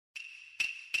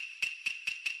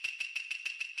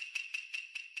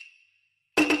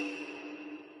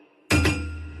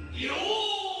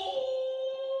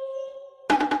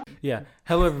Yeah.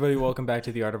 Hello, everybody. Welcome back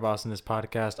to the Art of Awesomeness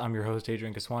podcast. I'm your host,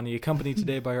 Adrian Kaswani, accompanied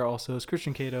today by our also host,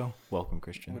 Christian Cato. Welcome,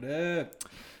 Christian. What up?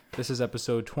 This is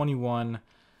episode 21,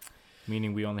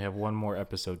 meaning we only have one more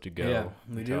episode to go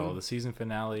until the season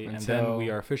finale. And then we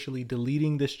are officially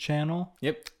deleting this channel.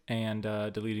 Yep. And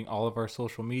deleting all of our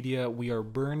social media. We are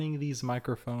burning these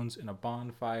microphones in a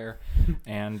bonfire.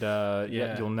 And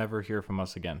you'll never hear from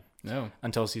us again. No.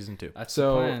 Until season 2. That's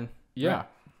the plan. Yeah. Right.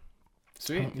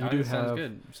 Sweet. We do sounds have,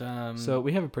 good. So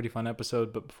we have a pretty fun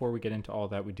episode, but before we get into all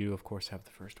that, we do, of course, have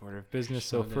the first order of business.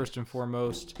 So first and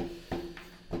foremost,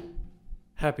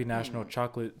 happy National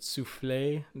Chocolate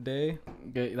Souffle Day.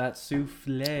 That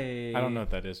souffle. I don't know what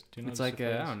that is. Do you know it's what like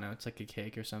souffle is? I don't know. It's like a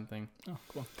cake or something. Oh,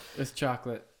 cool. It's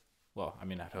chocolate. Well, I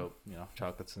mean, I'd hope,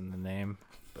 chocolate's in the name,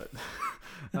 but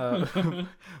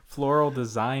Floral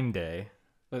Design Day.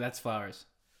 Well, that's flowers.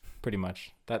 Pretty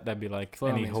much. That'd be like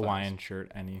Floral any means Hawaiian flowers.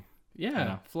 shirt, any.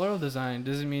 Yeah, floral design.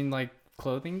 Does it mean like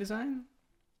clothing design?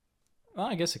 Well,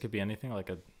 I guess it could be anything like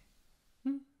a,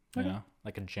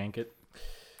 like a jacket.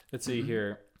 Let's see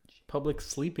here. Public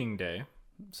Sleeping Day.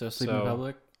 So sleeping in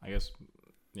public? I guess,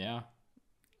 yeah.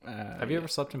 Have you ever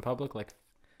slept in public, like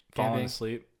fallen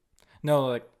asleep? No,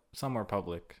 like somewhere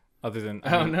public, other than.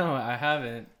 No, I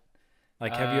haven't.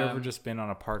 Like, have you ever just been on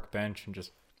a park bench and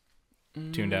just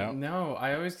tuned out? No, I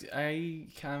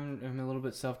am a little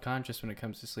bit self-conscious when it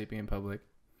comes to sleeping in public.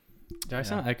 Do I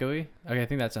sound echoey? Okay, I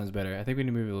think that sounds better. I think we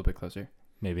need to move a little bit closer.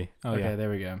 Maybe. Oh, okay, yeah. there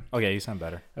we go. Okay, you sound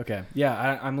better. Okay.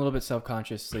 Yeah, I'm a little bit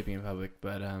self-conscious sleeping in public,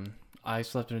 but I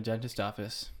slept in a dentist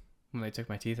office when they took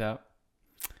my teeth out.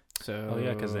 So. Oh,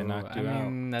 yeah, because they knocked you out. I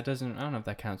mean, that doesn't. I don't know if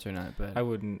that counts or not, but I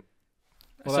wouldn't.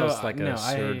 Well, that was like a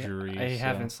surgery. I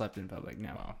haven't slept in public, no.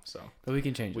 Wow, so. But we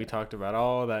can change it. We talked about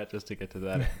all that just to get to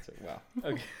that answer. Wow.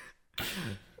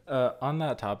 Okay. On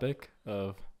that topic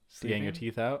of getting your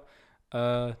teeth out,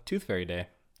 Tooth Fairy Day.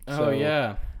 Oh,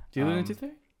 yeah. Do you live in a Tooth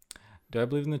Fairy? Do I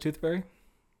believe in the Tooth Fairy?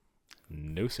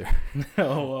 No, sir.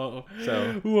 Whoa.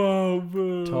 So, whoa,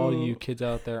 bro. To all you kids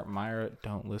out there, Myra,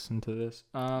 don't listen to this.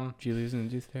 Do you lose in the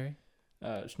Tooth Fairy?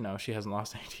 No, she hasn't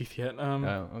lost any teeth yet.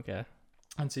 Oh, okay.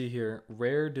 Let's see here.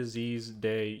 Rare Disease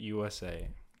Day USA.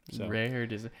 So, rare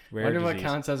disease. I rare wonder disease. what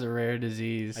counts as a rare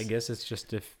disease. I guess it's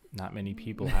just if not many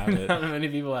people have it. Not many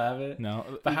people have it? No.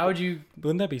 But how would you...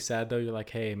 Wouldn't that be sad, though? You're like,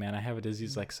 hey, man, I have a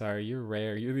disease. Like, sorry, you're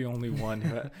rare. You're the only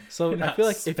one. So I feel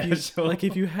like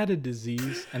if you had a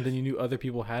disease and then you knew other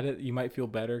people had it, you might feel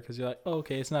better because you're like, oh,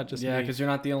 okay, it's not just me. Yeah, because you're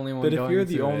not the only one going through it. But if you're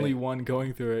the only one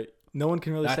going through it, no one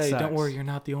can really say, sucks. don't worry, you're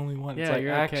not the only one. Yeah, it's like,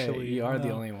 you're actually, okay. You are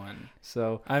the only one.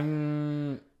 So,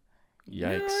 yikes.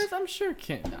 I'm sure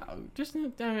can't. No, just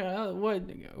what are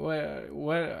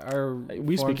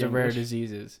we forms of rare English?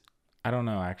 Diseases? I don't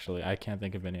know, actually. I can't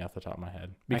think of any off the top of my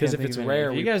head. Because if it's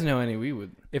rare... If you guys know any, we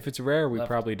would... If it's rare, we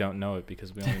probably don't know it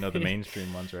because we only know the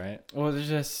mainstream ones, right? Well, there's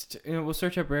just... we'll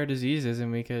search up rare diseases and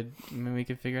we could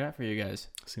figure it out for you guys.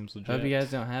 Seems legit. Hope you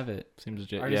guys don't have it. Seems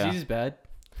legit, Are diseases bad?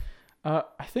 I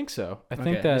think so. I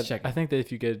think that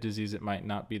if you get a disease, it might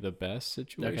not be the best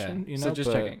situation. Okay. So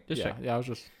just checking. Just checking. Yeah, I was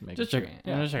just making Just checking.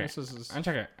 Yeah, I'm checking. I'm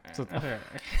checking.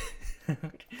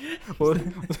 What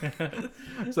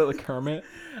is that, like Kermit?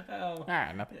 Oh.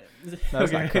 Nothing. No,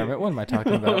 that's not Kermit. What am I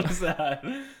talking about? What was that?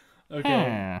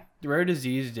 Okay. Rare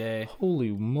Disease Day.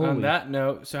 Holy moly. On that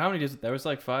note, so how many days? There was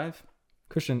like 5?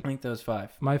 Christian, I think that was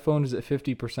 5. My phone is at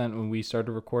 50% when we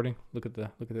started recording. Look at the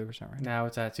percent right now. Now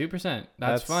it's at 2%.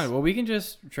 That's fine. Well, we can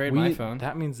just trade my phone.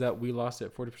 That means that we lost it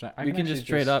at 40%. We can just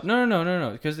trade up.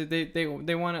 No. Because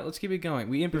they want it. Let's keep it going.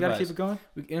 We improvise. You gotta keep it going.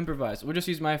 We improvise. We'll just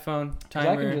use my phone.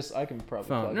 Timer. I can probably.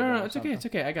 Phone. No. It's okay. It's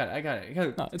okay. I got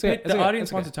it. No, it's okay. The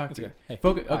audience wants to talk to you. Hey,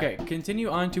 focus. Okay. Continue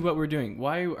on to what we're doing.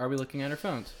 Why are we looking at our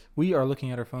phones? We are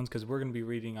looking at our phones because we're going to be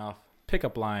reading off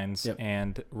pickup lines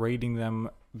and rating them.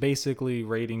 Basically,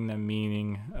 rating them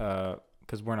meaning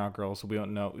because we're not girls, so we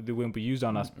don't know. They wouldn't be used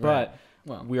on us. But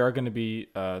we are going to be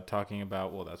talking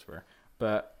about. Well, that's rare.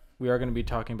 But we are going to be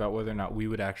talking about whether or not we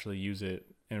would actually use it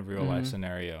in a real life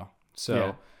scenario.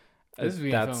 So this is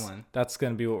a fun one. That's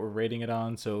going to be what we're rating it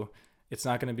on. So it's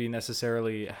not going to be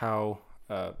necessarily how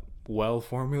well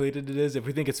formulated it is. If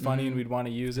we think it's funny and we'd want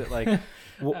to use it, like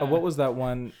what was that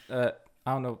one? I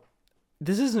don't know.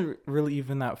 This isn't really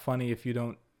even that funny if you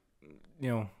don't.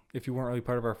 If you weren't really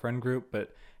part of our friend group,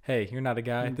 but hey, you're not a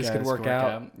guy. This could work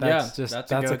out. That's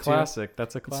a classic.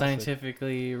 That's a classic.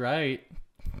 Scientifically right.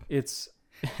 It's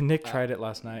Nick tried it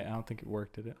last night. I don't think it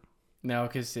worked, did it? No,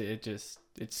 because it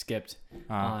skipped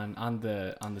on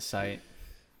the site.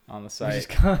 On the site.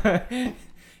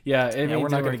 Yeah, it Yeah, we're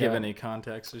not going to give out. any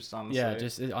context just on the Yeah, site.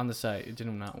 just on the site. It did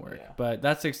not work. Yeah. But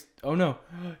that's oh no,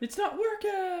 it's not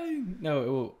working. No, it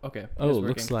will. Okay. Oh, it's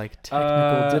looks working. like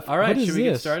technical All right, What is should we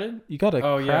get this? started? You got a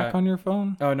crack on your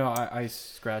phone? Oh no, I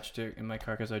scratched it in my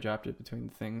car because I dropped it between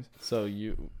the things. So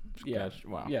you Yeah. scratched,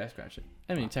 wow. Yeah, I scratched it.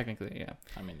 I mean, technically, yeah.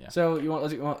 I mean, yeah. So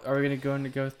are we gonna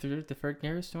go through the first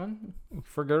nearest one? You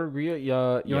want You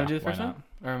want to do the first one,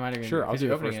 or am I doing? Sure, I'll do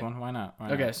the opening first one. Why not?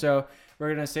 Okay, so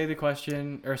we're gonna say the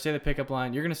question or say the pickup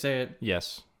line. You're gonna say it,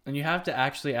 Yes. and you have to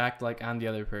actually act like I'm the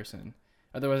other person.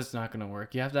 Otherwise, it's not gonna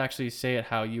work. You have to actually say it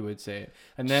how you would say it,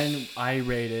 and then I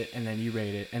rate it, and then you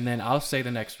rate it, and then I'll say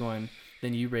the next one.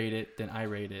 Then you rate it, then I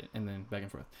rate it, and then back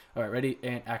and forth. All right, ready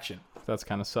and action. That's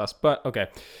kind of sus, but okay.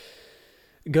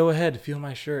 Go ahead, feel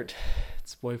my shirt.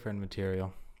 It's boyfriend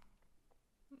material.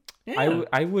 Yeah.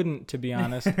 I wouldn't, to be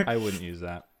honest, I wouldn't use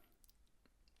that.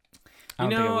 I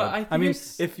don't think I would. I mean,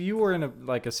 if you were in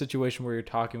a situation where you're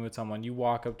talking with someone, you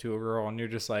walk up to a girl and you're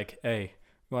just like, "Hey,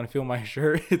 you want to feel my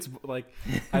shirt?" It's like,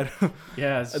 I don't.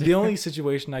 Yeah. The only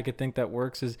situation I could think that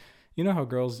works is, you know how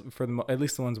girls, at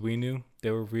least the ones we knew, they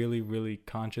were really, really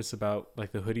conscious about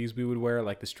like the hoodies we would wear,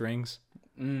 like the strings,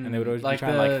 and they would always be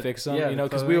trying to like fix them, you know,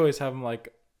 because we always have them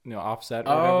like, you know, offset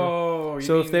or whatever.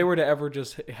 So if they were to ever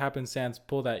just happenstance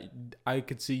pull that, I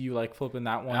could see you like flipping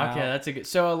that one out. Okay, that's a good.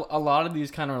 So a lot of these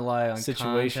kind of rely on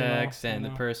situational context and the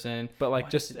person. But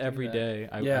like just every day,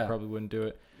 I probably wouldn't do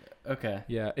it. Okay.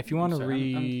 Yeah, if you want to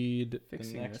read I'm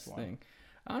fixing the next this one. thing.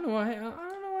 I don't know why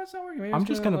it's not working. Maybe I'm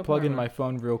just gonna plug in my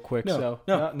phone real quick. No,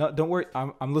 don't worry.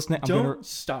 I'm listening. Don't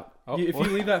stop. Oh, if you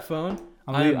leave that phone,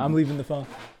 I'm leaving the phone.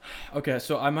 Okay,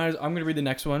 so I'm gonna read the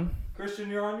next one.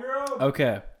 Christian, you're on your own.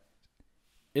 Okay.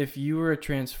 If you were a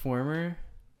Transformer,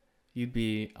 you'd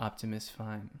be Optimus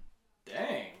Prime.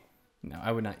 Dang. No,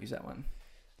 I would not use that one.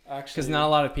 Actually, because not a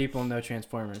lot of people know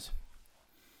Transformers.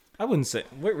 I wouldn't say.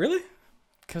 Wait, really?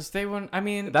 Because they wouldn't. I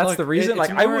mean, that's the reason.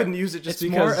 Like, I wouldn't use it just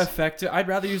because. It's more effective. I'd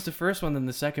rather use the first one than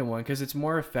the second one because it's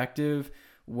more effective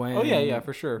when. Oh yeah,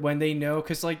 for sure. When they know,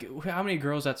 because like, how many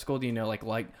girls at school do you know? Like,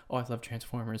 oh, I love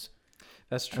Transformers.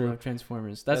 That's true. I love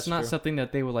Transformers. That's not something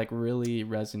that they would like really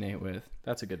resonate with.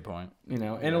 That's a good point. You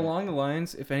know, and along the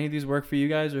lines, if any of these work for you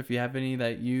guys, or if you have any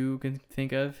that you can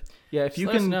think of, if you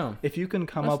can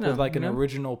come up with like an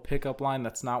original pickup line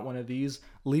that's not one of these,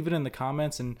 leave it in the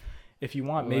comments. And if you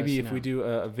want, maybe if we do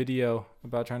a video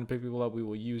about trying to pick people up, we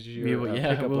will use your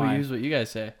pickup line. We'll use what you guys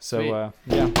say. So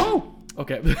yeah. Oh,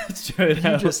 okay. Let's try it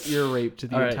out. You just ear raped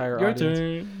the entire your audience.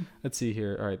 Turn. Let's see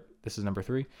here. All right, this is number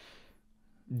 3.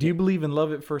 Do you believe in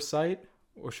love at first sight,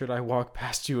 or should I walk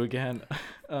past you again?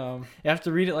 You have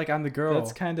to read it like I'm the girl.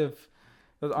 That's kind of.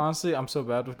 Honestly, I'm so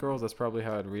bad with girls. That's probably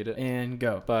how I'd read it. And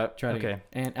go. But try it again.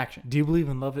 And action. Do you believe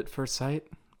in love at first sight,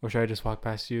 or should I just walk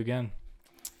past you again?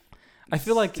 I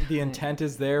feel like the intent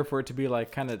is there for it to be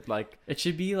like kind of like. It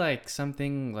should be like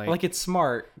something like. Like it's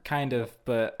smart, kind of,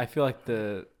 but I feel like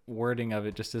the wording of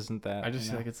it just isn't that. I just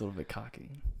feel like it's a little bit cocky.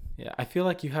 Yeah, I feel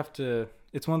like you have to.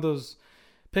 It's one of those.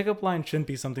 Pickup line shouldn't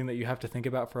be something that you have to think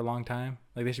about for a long time.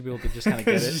 Like they should be able to just kind of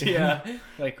get it. Yeah.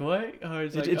 Like what? Or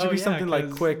it should be something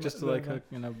like quick, just to like hook,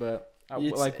 you know. But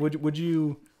like, would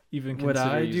you even consider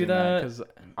I do that? Because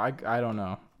I don't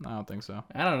know. I don't think so.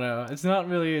 I don't know. It's not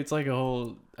really. It's like a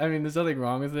whole. I mean, there's nothing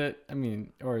wrong with it. I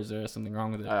mean, or is there something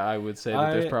wrong with it? I would say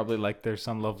that there's probably there's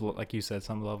some level, like you said,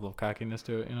 some level of cockiness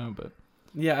to it, you know. But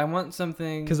yeah, I want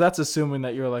something. Because that's assuming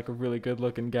that you're like a really good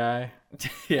looking guy.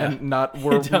 Yeah. And not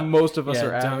where most of us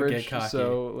are don't average. Get cocky.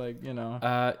 So like, you know.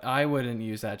 I wouldn't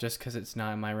use that just because it's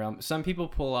not in my realm. Some people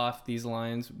pull off these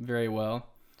lines very well.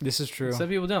 This is true. Some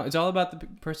people don't. It's all about the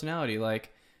personality.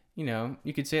 Like, you know,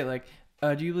 you could say it like,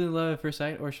 do you believe in love at first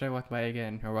sight, or should I walk by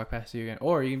again, or walk past you again?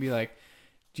 Or you can be like,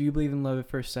 do you believe in love at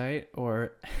first sight,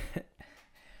 or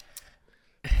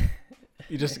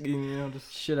you just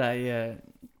should I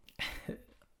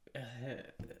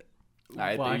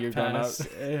I think you're gonna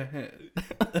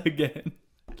again.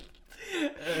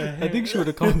 I think she would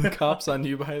have called the cops on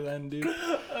you by then, dude.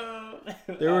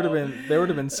 There would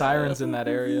have been sirens in that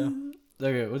area.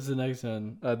 Okay, what's the next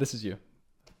one? This is you.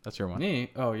 That's your one.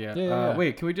 Me? Oh yeah. Yeah.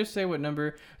 Wait, can we just say what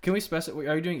number? Can we specify?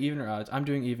 Are you doing even or odds? I'm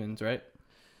doing evens, right?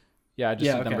 Yeah, I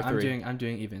just did number 3. I'm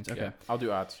doing evens. Okay. Yeah, I'll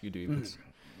do odds. You do evens.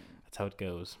 That's how it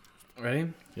goes.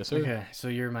 Ready? Yes, sir. Okay, so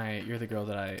you're the girl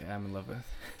that I am in love with.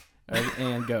 Ready?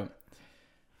 And go.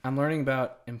 I'm learning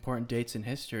about important dates in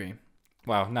history.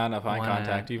 Wow, not enough eye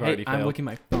contact. You've already failed. I'm looking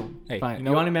at my phone. Hey, fine.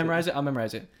 You want to memorize it? I'll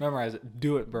memorize it. Memorize it.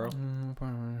 Do it, bro.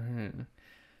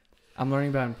 I'm learning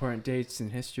about important dates in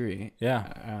history.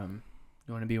 Yeah.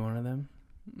 You want to be one of them?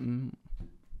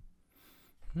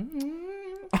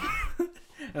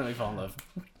 And we fall in love.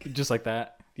 Just like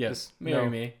that. Yes, marry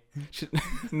me.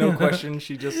 No question.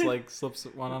 She just like slips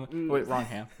one on. Wait, wrong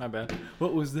hand. My bad.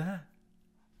 What was that?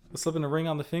 Slipping a ring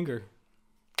on the finger.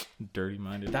 Dirty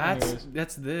minded.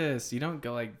 That's this. You don't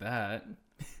go like that.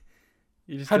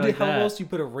 You just How go like that. else do you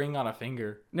put a ring on a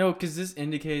finger? No, because this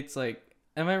indicates like,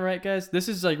 am I right, guys? This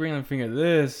is like ring on the finger.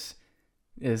 This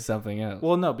is something else.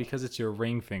 Well, no, because it's your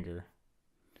ring finger.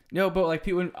 No, but like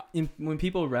when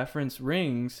people reference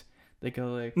rings, they go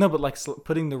like, no, but like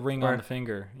putting the ring on the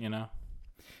finger, you know.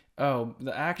 Oh,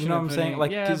 the action. You know what I'm saying?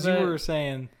 Like, because you were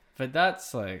saying. But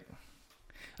that's like,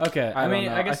 okay. I mean,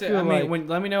 know. I guess.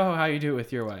 Let me know how you do it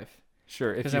with your wife.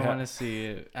 Sure, because I want to see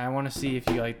it. I want to see if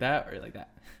you like that or like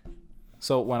that.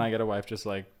 So when I get a wife, just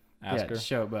like ask her.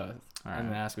 Show both, right. and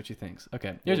then ask what she thinks.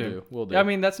 Okay, we'll do. I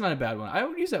mean, that's not a bad one. I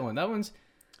would use that one. That one's.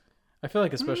 I feel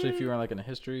like especially if you were like in a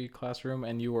history classroom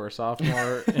and you were a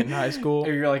sophomore in high school,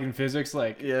 or you're like in physics,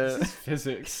 like this is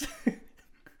physics.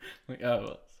 Like,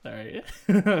 oh, sorry.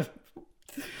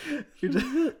 You're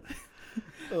just.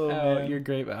 Oh, your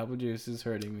grape apple juice is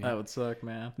hurting me. That would suck,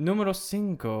 man. Número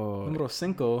 5. Número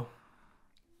 5. Oh,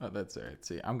 that's all right.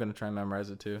 See, I'm gonna try and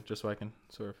memorize it too, just so I can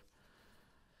sort of.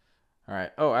 All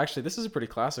right. Oh, actually, this is a pretty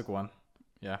classic one.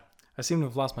 Yeah. I seem to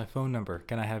have lost my phone number.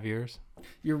 Can I have yours?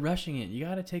 You're rushing it. You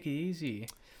gotta take it easy.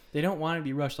 They don't want to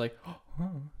be rushed. Like,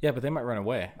 yeah, but they might run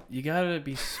away. You gotta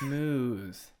be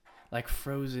smooth, like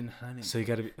frozen honey. So you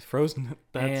gotta be frozen.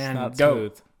 That's and not go.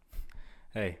 Smooth.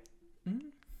 Hey,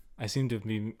 I seem to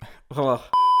be.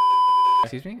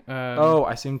 Excuse me.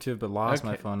 I seem to have lost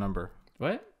my phone number.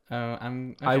 What?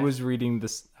 I'm. Okay. I was reading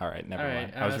this. All right, never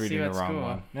mind. I was reading the wrong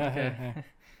one. Okay.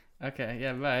 Okay.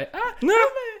 Yeah. Bye. No.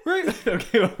 Right.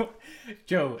 Okay. Well,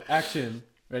 Joe, action.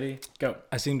 Ready? Go.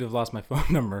 I seem to have lost my phone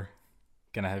number.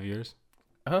 Can I have yours?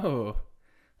 Oh.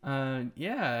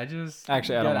 Yeah. I just.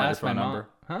 Actually, I don't want your phone number.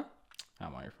 Huh? I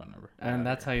don't want your phone number. And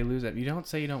that's how you lose it. You don't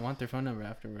say you don't want their phone number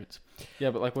afterwards.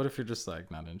 Yeah, but like, what if you're just like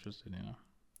not interested? You know.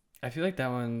 I feel like that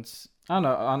one's. I don't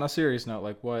know. On a serious note,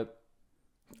 like what?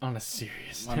 On a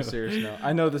serious note.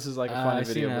 I know this is like a funny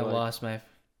video. I like... lost my.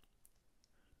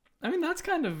 I mean, that's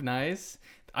kind of nice.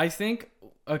 I think.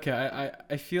 Okay,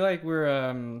 I feel like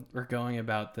we're going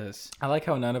about this. I like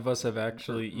how none of us have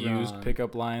actually used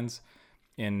pickup lines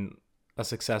in a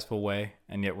successful way,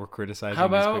 and yet we're criticizing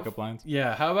these pickup lines.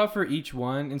 Yeah, how about for each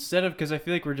one, instead of, because I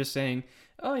feel like we're just saying,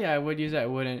 oh yeah, I would use that, I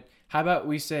wouldn't. How about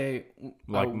we say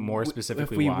like more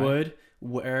specifically if we why? Would,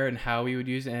 where and how we would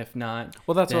use it, and if not,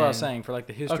 well, that's what I was saying. For like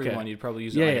the history one, you'd probably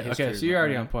use it. Yeah, okay, so you're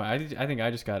already on point. I think I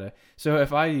just gotta. So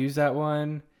if I use that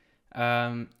one.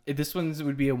 This one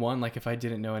would be a 1, like if I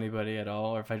didn't know anybody at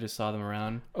all, or if I just saw them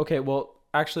around. Okay, well,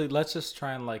 actually, let's just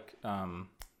try and like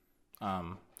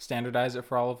standardize it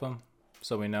for all of them,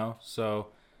 so we know. So,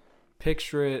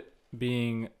 picture it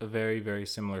being a very, very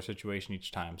similar situation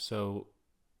each time. So,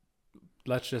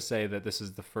 let's just say that this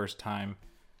is the first time,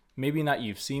 maybe not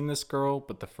you've seen this girl,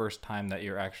 but the first time that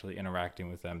you're actually interacting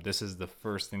with them. This is the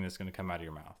first thing that's going to come out of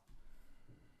your mouth.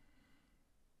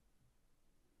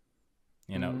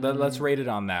 You know, let's rate it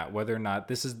on that, whether or not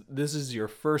this is your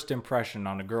first impression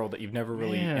on a girl that you've never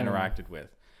really interacted with.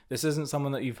 This isn't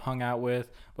someone that you've hung out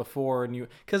with before,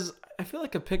 because I feel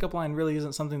like a pickup line really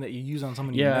isn't something that you use on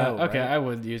someone you know. Yeah, okay, right? I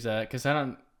would use that because I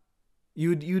don't.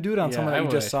 You do it on someone that you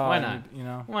just saw. Why not? You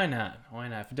know. Why not?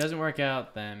 If it doesn't work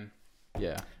out, then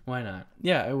yeah. Why not?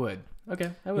 Yeah, I would.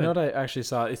 Okay, I would. You know what I actually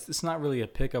saw? It's not really a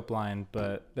pickup line,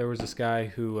 but there was this guy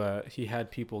who he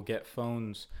had people get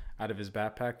phones out of his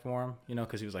backpack for him, you know,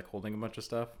 because he was like holding a bunch of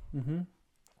stuff. Mm-hmm.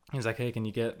 He's like, hey, can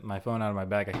you get my phone out of my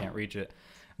bag? I can't reach it.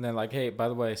 And then like, hey, by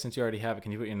the way, since you already have it,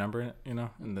 can you put your number in it? You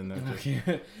know, and then they're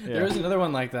just, There was another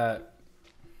one like that.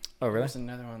 Oh, really? There's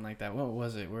another one like that. What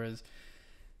was it?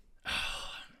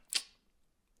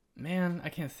 Man, I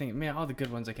can't think. Man, all the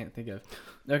good ones I can't think of.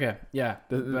 Okay, yeah,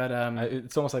 but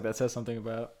it's almost like that says something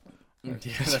about. Yeah,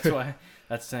 that's why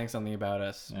that's saying something about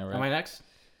us. Yeah, right. Am I next?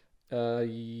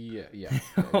 Yeah.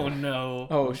 Oh no.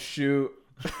 Oh shoot.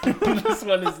 This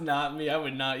one is not me. I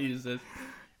would not use this.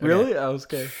 Okay. Really? I was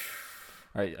okay.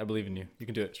 All right, I believe in you. You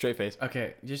can do it. Straight face.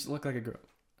 Okay, just look like a girl.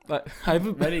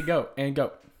 Ready, go and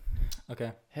go.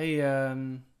 Okay. Hey,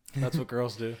 that's what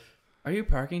girls do. Are you a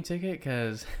parking ticket?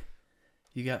 Cause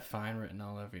you got fine written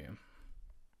all over you.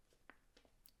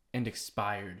 And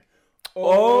expired.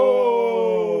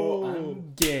 Oh,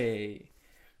 I'm gay.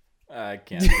 I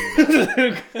can't do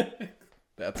that.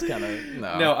 That's kind of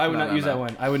no. I would not use that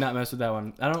one. I would not mess with that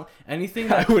one. I don't anything.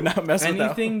 That, I would not mess with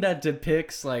anything that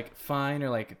depicts like fine or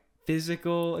like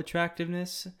physical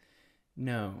attractiveness.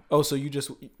 No. Oh, so you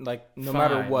just like no fine,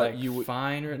 matter what like, you would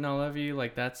fine written all over you.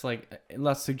 Like that's like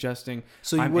that's suggesting.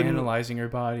 So you I'm wouldn't analyzing your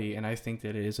body and I think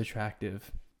that it is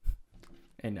attractive.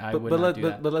 and I would not do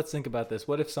that. But let's think about this.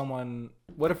 What if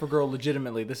a girl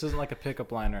legitimately, this isn't like a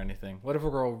pickup line or anything. What if a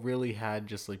girl really had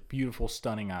just like beautiful,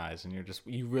 stunning eyes, and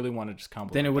you really want to just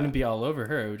compliment? Then it wouldn't be all over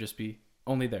her. It would just be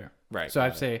only there. Right. So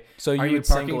I'd say, so are you you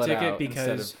parking ticket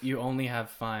because you only have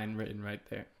fine written right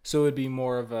there? So it would be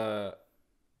more of a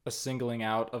singling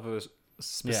out of a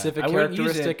specific I wouldn't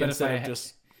use characteristic it, instead of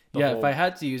just if I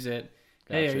had to use it,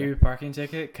 hey, are you a parking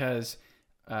ticket? Because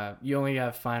you only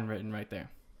have fine written right there.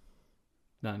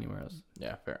 Not anywhere else.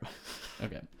 Yeah, fair enough.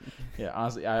 Okay. Yeah,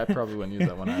 honestly, I probably wouldn't use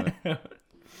that one either.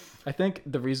 I think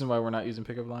the reason why we're not using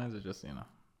pickup lines is just,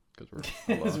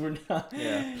 because we're not.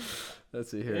 Yeah. Let's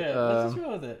see here. Yeah, let's just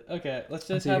roll with it. Okay, let's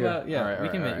just have about we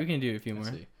can do a few more.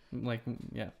 Like,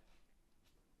 yeah.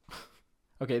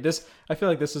 Okay, I feel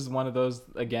like this is one of those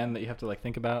again that you have to like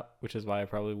think about, which is why I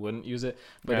probably wouldn't use it.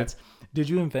 But it's, did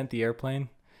you invent the airplane?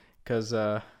 Because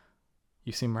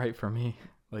you seem right for me.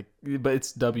 Like, but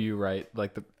it's W, right?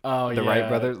 Like the Wright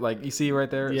brothers. Like, you see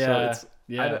right there. Yeah. So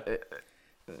it's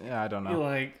I don't know. You're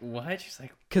like, what? She's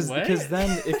like, because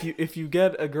then if you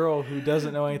get a girl who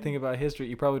doesn't know anything about history,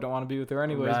 you probably don't want to be with her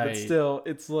anyways. Right. But still,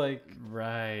 it's like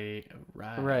right.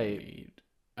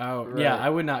 Oh right. Yeah, I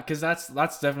would not, because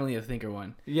that's definitely a thinker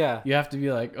one. Yeah, you have to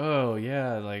be like, oh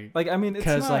yeah, like I mean, it's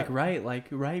because not...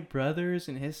 Wright brothers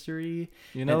in history.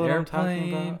 You know what I'm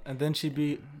talking about? And then she'd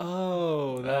be, okay.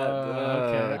 Oh,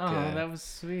 that was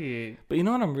sweet. But you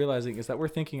know what I'm realizing is that we're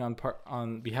thinking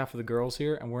on behalf of the girls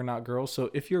here, and we're not girls.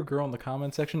 So if you're a girl in the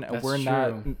comment section and we're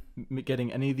not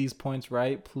getting any of these points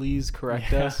right, please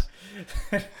correct us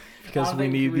because we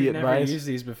need the advice. We've never used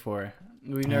these before.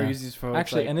 We've never used these before.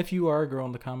 Actually, and if you are a girl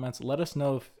in the comments, let us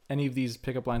know if any of these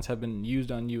pickup lines have been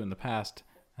used on you in the past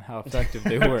and how effective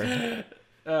they were.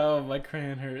 Oh, my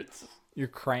crayon hurts. Your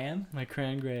crayon? My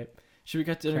crayon grape. Should we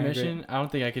get to intermission? I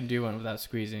don't think I can do one without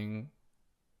squeezing.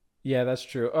 Yeah, that's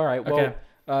true. All right. Well,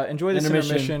 enjoy this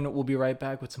intermission. We'll be right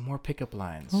back with some more pickup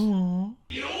lines. Aww.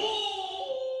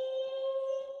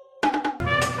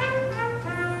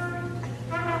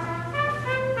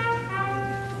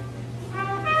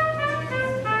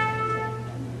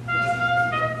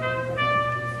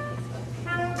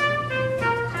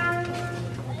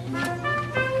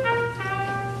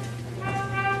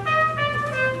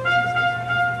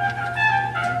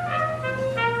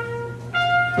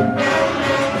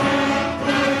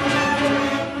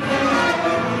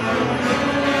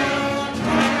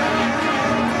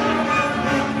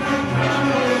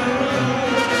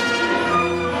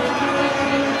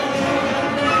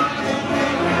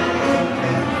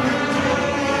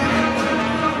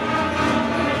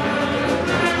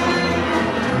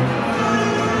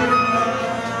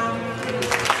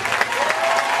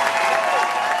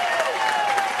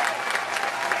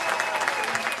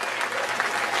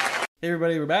 Hey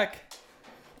everybody, we're back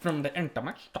from the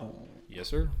intermission. Yes,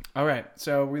 sir. All right,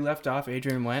 so we left off.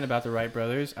 Adrian went about the Wright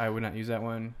brothers. I would not use that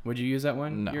one. Would you use that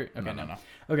one? No. No.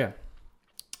 Okay.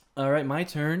 All right, my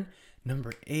turn.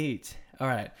 Number 8. All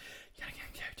right.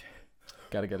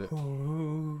 Gotta get it.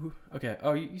 Ooh. Okay.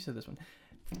 Oh, you said this one.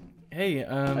 Hey,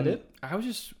 I did? I was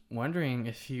just wondering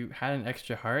if you had an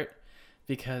extra heart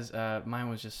because mine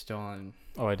was just stolen.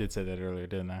 Oh, I did say that earlier,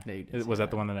 didn't I? Yeah, was that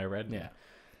the one that I read? Yeah.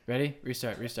 Ready?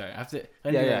 Restart. I have to.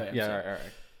 Yeah.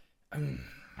 All right.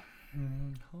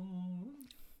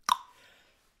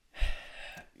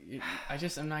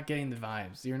 I'm not getting the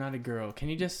vibes. You're not a girl. Can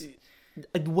you just...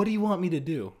 What do you want me to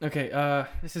do? Okay,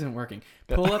 this isn't working.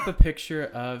 Pull up a picture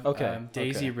of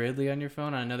Daisy Ridley on your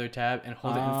phone on another tab and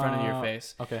hold it in front of your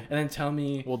face. Okay. And then tell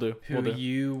me who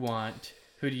you want.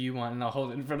 Who do you want? And I'll hold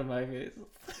it in front of my face.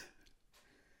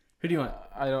 Who do you want?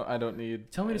 I don't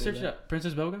need... Tell me to search it up.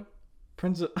 Princess Boga?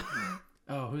 Princess...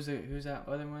 Oh, who's that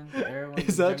other one? The air one?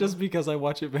 Is that just because I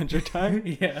watch Adventure Time?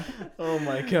 Yeah. Oh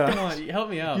my god. Come on, help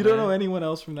me out. You don't know anyone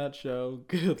else from that show?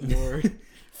 Good lord.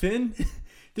 Finn?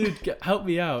 Dude, help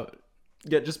me out.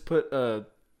 Yeah, just freaking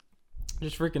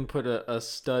put a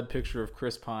stud picture of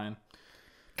Chris Pine.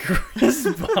 Chris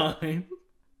Pine.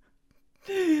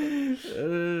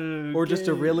 Or just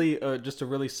a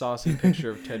really saucy picture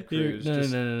of Ted Cruz.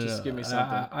 No. Just give me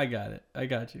something. I got it. I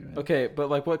got you, man. Okay, but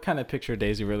like, what kind of picture of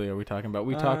Daisy really are we talking about? Are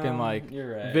we talking like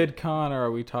you're right. VidCon, or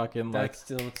are we talking like... That's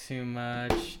still too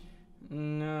much.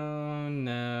 No.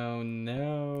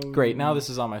 Great, now this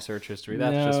is on my search history.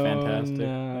 That's just fantastic.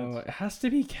 No, it has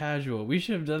to be casual. We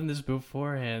should have done this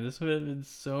beforehand. This would have been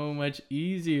so much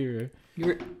easier.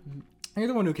 You're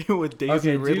the one who came up with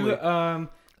Daisy Ridley.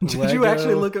 Did you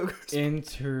actually look at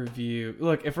interview?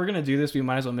 Look, if we're gonna do this, we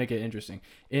might as well make it interesting.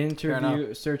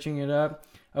 Interview, searching it up.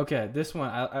 Okay, this one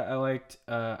I liked.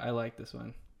 I like this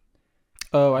one.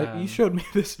 Oh, you showed me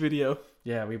this video.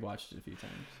 Yeah, we watched it a few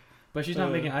times. But she's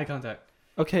not making eye contact.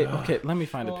 Okay. Let me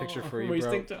find a picture for you, bro.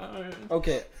 Wasting time.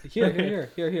 Okay.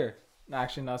 Here. No,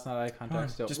 actually, no, it's not eye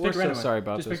contact still. Just pick a random one. Sorry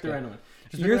about Just this. pick the random one.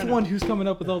 You're the one who's coming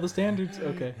up with all the standards.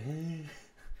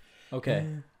 Okay.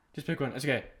 Just pick one. It's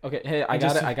okay. Okay. Hey, I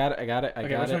got it.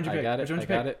 Which one?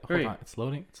 Hold on. It's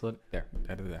loading. There.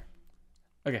 There.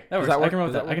 Okay, that works. that work? I can roll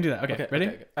with Does that. that I can do that. Okay, ready?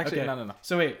 Okay. Actually, no.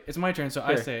 So wait, it's my turn. So I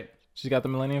Here. say it. She's got the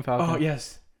Millennium Falcon. Oh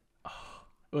yes.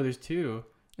 Oh, there's two.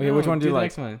 Okay, No, which one do you the like?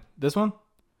 Next one. This one?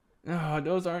 Oh,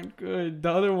 those aren't good.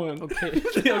 The other one. Okay.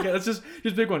 Okay, let's just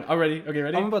pick one. Oh, ready? Okay,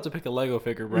 ready? I'm about to pick a Lego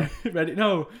figure, bro. Ready?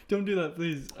 No, don't do that,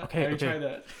 please. Okay, I try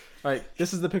that. All right,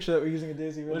 this is the picture that we're using a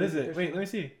Daisy. What is it? Wait, let me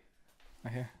see.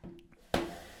 Right here.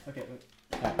 Okay.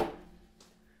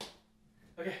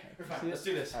 Okay, we're fine. Let's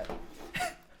do this.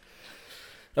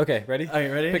 Okay, ready? Okay,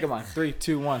 ready? Pick them on. 3,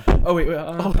 2, 1. Oh wait.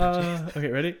 Okay,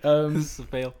 ready? This is a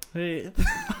fail. Hey.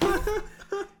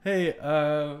 Hey.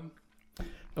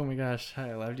 Oh my gosh,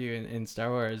 I loved you in Star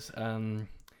Wars.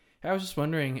 I was just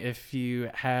wondering if you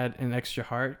had an extra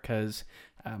heart, because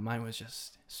mine was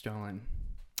just stolen.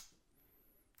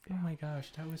 Oh my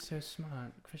gosh, that was so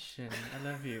smart, Christian. I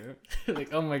love you. Like,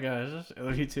 oh my gosh, I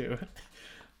love you too.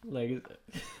 Like,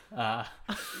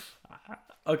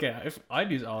 okay, if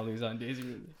I'd use all these on Daisy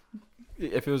Ridley.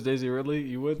 If it was Daisy Ridley,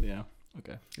 you would? Yeah.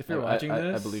 Okay. If you're watching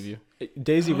this, I believe you.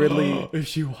 Daisy Ridley. If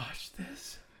she watched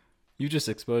this, You just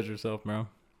exposed yourself, bro.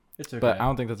 it's okay. But I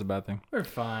don't think that's a bad thing. We're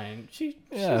fine.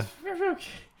 Yeah. We're okay.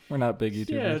 We're not big YouTubers.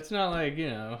 Yeah, it's not like,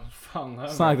 fall in love.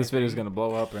 It's not like this video's gonna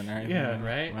blow up or anything. Yeah,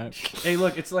 right? Hey,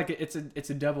 look, it's like it's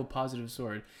a double positive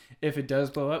sword. If it does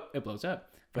blow up, it blows up.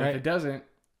 But Right. if it doesn't,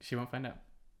 she won't find out.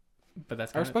 But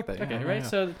that's I respect that. Okay, Yeah, right? yeah.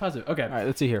 So positive. Okay. All right,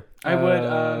 let's see here. I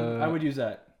would use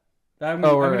that. I'm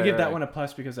Oh, gonna right, give that right. one a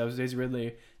plus because that was Daisy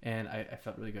Ridley, and I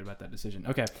felt really good about that decision.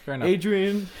 Okay, Fair enough.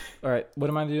 Adrian. All right, what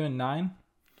am I doing? 9?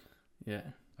 Yeah.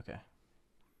 Okay.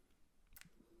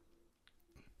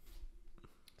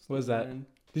 What is that?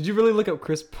 Did you really look up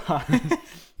Chris Pine?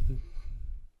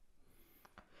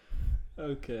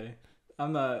 Okay.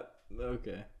 I'm not.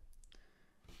 Okay.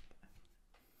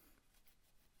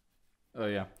 Oh,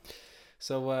 yeah.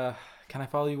 So, can I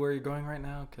follow you where you're going right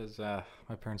now? Because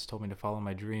my parents told me to follow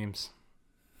my dreams.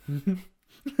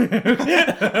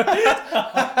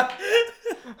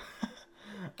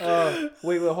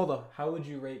 Wait, hold on. How would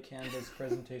you rate Canada's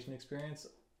presentation experience?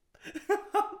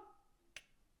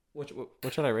 What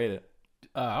should I rate it?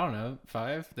 I don't know.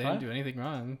 5. They 5? didn't do anything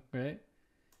wrong, right?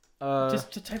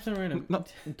 Just type some random. no,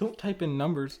 don't type in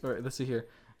numbers. All right, let's see here.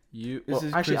 This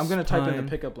is Actually, I'm Chris gonna type in Pine. the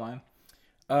pickup line.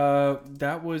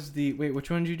 That was the which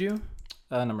one did you do?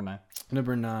 Number 9.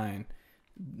 Number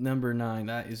 9.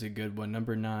 That is a good one.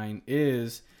 Number 9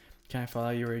 is. Can I follow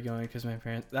you where you're going? Because my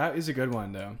parents. That is a good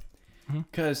one though.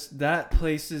 Because that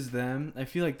places them. I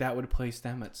feel like that would place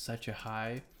them at such a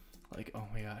high. Like, oh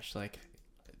my gosh, like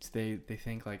they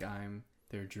think like I'm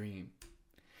their dream.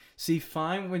 See,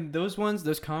 fine, when those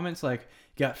comments like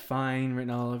got fine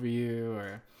written all over you,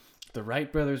 or the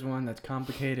Wright brothers one that's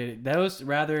complicated. Those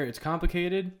rather it's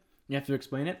complicated. You have to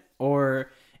explain it, or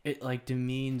it like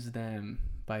demeans them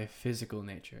by physical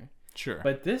nature. Sure.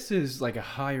 But this is like a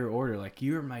higher order. Like,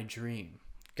 you're my dream,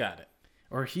 Got it.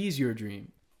 or he's your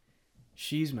dream.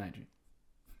 She's my dream.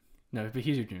 No, but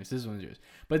he's your dream. This one's yours.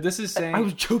 But this is saying I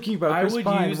was joking about I Chris would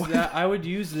Pine. use that. I would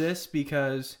use this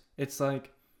because it's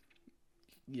like,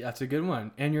 yeah, that's a good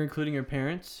one. And you're including your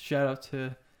parents. Shout out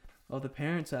to all the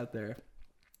parents out there.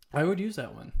 I would use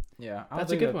that one. Yeah,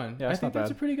 That's a good one. Yeah, I it's think not that's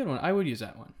bad. a pretty good one. I would use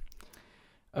that one.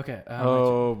 Okay.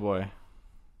 Oh boy.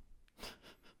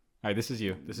 All right, this is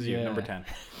you. This is you, Yeah. number 10.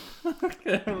 I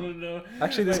don't know.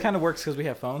 Actually, this kind of works because we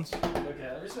have phones. Okay,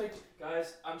 let me just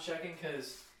guys, I'm checking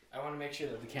because I want to make sure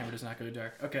that the camera does not go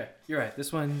dark. Okay, you're right.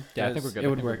 This one, Yeah, I think we're good. It I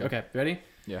would think we're work. good. Okay, ready?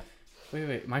 Yeah.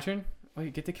 Wait. My turn?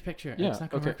 Wait, get the picture. Yeah. It's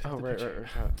not gonna Okay. work without Oh, the right. picture.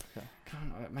 Okay.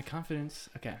 Come on, my confidence.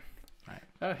 Okay. All right.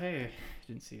 Oh, hey.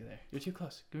 Didn't see you there. You're too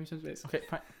close. Give me some space. Okay.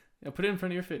 Fine. Yeah, put it in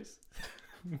front of your face.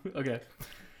 Okay.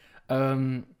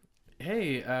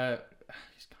 Hey. He's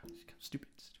gone. Stupid.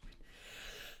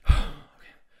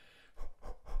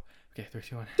 Okay. 3,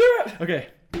 2, 1. Okay.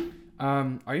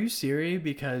 Are you Siri?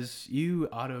 Because you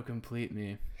autocomplete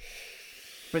me.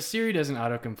 But Siri doesn't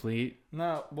autocomplete.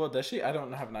 No. Well, does she? I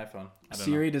don't have an iPhone.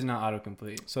 Siri does not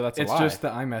autocomplete. So that's a It's lie. just the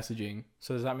iMessaging.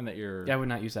 So does that mean that you're? Yeah, I would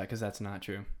not use that because that's not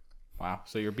true. Wow.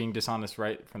 So you're being dishonest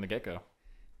right from the get-go.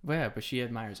 Well, yeah, but she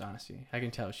admires honesty. I can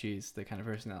tell she's the kind of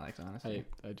person that likes honesty.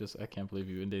 I can't believe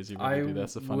you and Daisy I really do.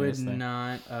 That's the would funniest thing.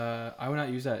 not. I would not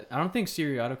use that. I don't think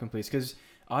Siri autocompletes because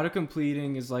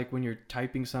autocompleting is like when you're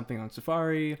typing something on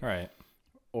Safari Right.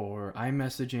 or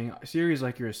iMessaging. Siri is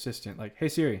like your assistant. Like, hey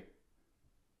Siri.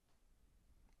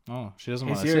 Oh, she doesn't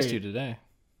Hey, want to assist Siri. you today.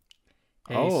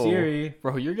 Hey Siri.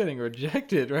 Bro, you're getting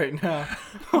rejected right now.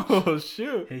 Oh,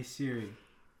 shoot. Hey Siri.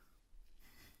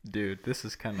 Dude, this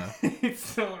is kind of... It's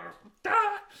so...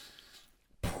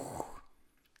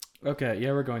 Okay,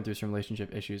 yeah, we're going through some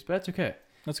relationship issues, but that's okay.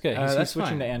 That's okay. He's That's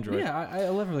switching fine. to Android. Yeah, I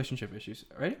love relationship issues.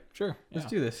 Ready? Sure. Let's yeah.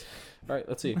 do this. All right,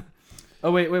 let's see.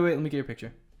 Oh, wait. Let me get your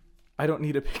picture. I don't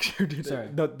need a picture, dude. Sorry.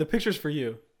 No, the picture's for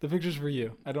you. The picture's for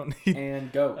you. I don't need...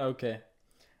 And go. Okay.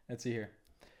 Let's see here.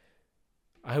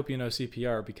 I hope you know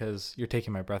CPR because you're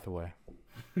taking my breath away.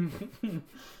 But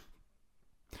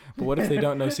what if they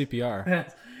don't know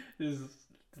CPR? This is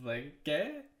like,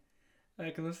 okay.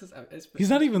 Like, unless it's He's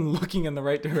not even looking in the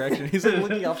right direction. He's like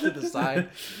looking off to the side.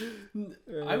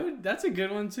 That's a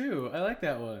good one too. I like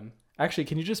that one. Actually,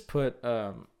 can you just put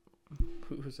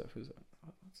who's that? What's the name?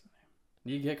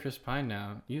 You get Chris Pine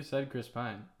now. You said Chris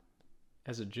Pine.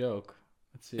 As a joke.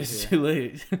 Let's see. It's here. too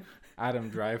late. Adam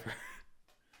Driver.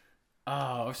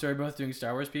 Oh, so we're both doing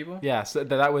Star Wars people? Yeah, so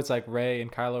that was like Rey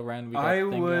and Kylo Ren. We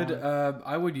got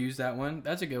I would use that one.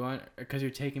 That's a good one because you're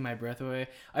taking my breath away.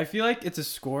 I feel like it's a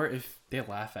score if they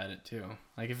laugh at it too.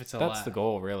 Like if it's a laugh. That's the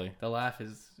goal, really. The laugh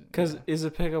is Because is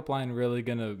a pickup line really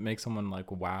gonna make someone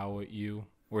like wow at you,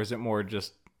 or is it more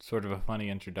just sort of a funny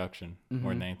introduction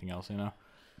more than anything else? You know.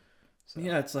 So.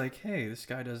 Yeah, it's like, hey, this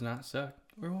guy does not suck.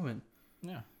 We're a woman.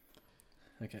 Yeah.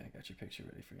 Okay, I got your picture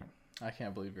ready for you. I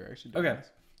can't believe you're actually doing Okay. this.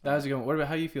 That was a good one. What about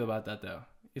how you feel about that though?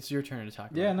 It's your turn to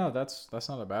talk about. Yeah, no, that's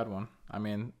not a bad one. I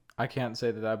mean, I can't say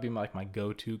that that'd be like my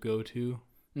go-to,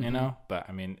 you know? But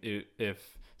I mean,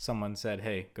 if someone said,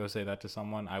 "Hey, go say that to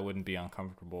someone," I wouldn't be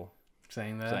uncomfortable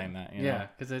saying that. you know? Yeah,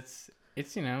 because it's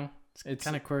you know, it's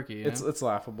kind of quirky. You know? It's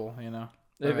laughable, you know.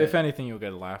 Right. If anything, you'll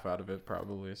get a laugh out of it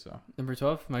probably. So Number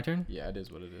 12, my turn. yeah, it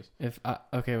is what it is. If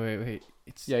okay, wait,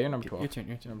 it's Yeah, you're number 12. Your turn.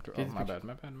 Number 12. Get Oh, the my picture.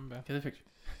 bad. Get the picture.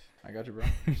 I got you, bro.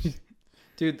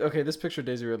 Dude, okay, this picture of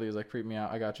Daisy Ridley is like creeping me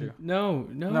out. I got you. No,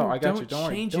 I got you. Don't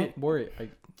worry. change Don't it. worry.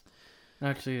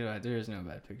 Actually, there is no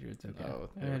bad picture. It's okay. Oh,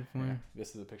 I had fun. this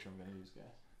is the picture I'm gonna use, guys.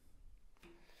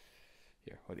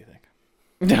 Here, what do you think?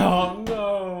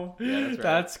 No. Yeah, that's right.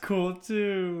 That's cool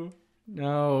too.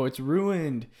 No, it's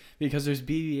ruined because there's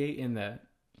BB-8 in that.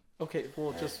 Okay,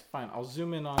 well, just fine. I'll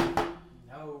zoom in on.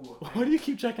 No. Why do you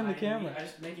keep checking the camera? I'm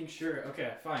just making sure.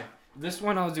 Okay, fine. This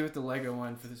one I'll do with the Lego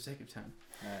one for the sake of time.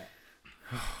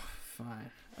 Alright.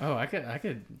 Fine. Oh, I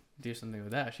could do something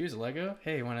with that. She was a Lego.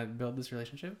 Hey, you want to build this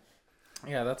relationship?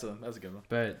 Yeah, that's a good one.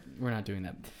 But we're not doing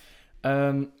that.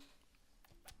 I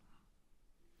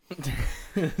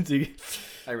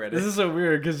read it. This is so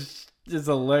weird because it's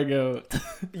a Lego.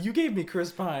 You gave me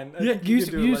Chris Pine. I Yeah, think you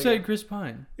could do a you Lego. said Chris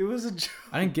Pine. It was a joke.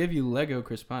 I didn't give you Lego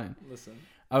Chris Pine. Listen.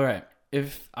 All right.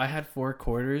 If I had 4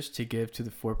 quarters to give to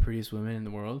the 4 prettiest women in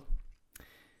the world,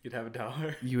 You'd have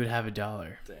 $1. you would have $1. Damn.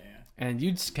 And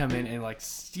you'd just come in and like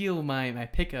steal my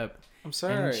pickup. I'm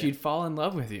sorry. And she'd fall in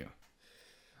love with you.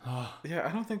 Oh. Yeah,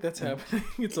 I don't think that's happening.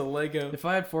 It's a Lego. If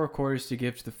I had 4 quarters to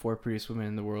give to the 4 prettiest women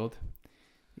in the world,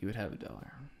 you would have $1.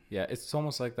 Yeah, it's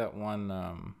almost like that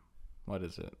one. What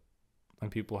is it?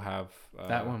 When people have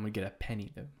That one would get a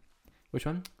penny though. Which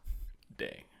one?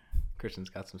 Dang, Christian's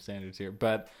got some standards here.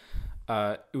 But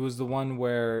it was the one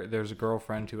where there's a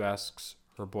girlfriend who asks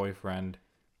her boyfriend,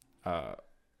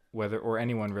 whether or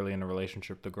anyone really in a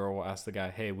relationship, the girl will ask the guy,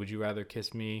 "Hey, would you rather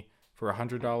kiss me for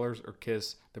 $100 or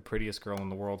kiss the prettiest girl in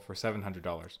the world for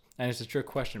 $700?" And it's a trick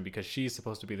question because she's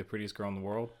supposed to be the prettiest girl in the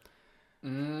world.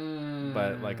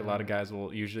 But like a lot of guys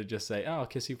will usually just say, "Oh, I'll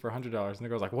kiss you for $100," and the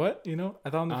girl's like, "What? You know,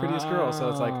 I thought I'm the prettiest girl." So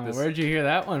it's like this. Where'd you hear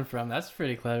that one from? That's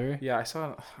pretty clever. Yeah, I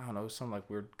saw. I don't know, some like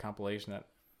weird compilation that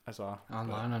I saw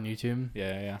Online on YouTube.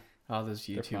 Yeah. All those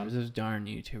They're fun. YouTubers, those darn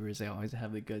YouTubers, they always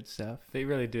have the good stuff. They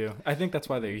really do. I think that's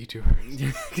why they're YouTubers.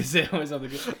 Because they always have the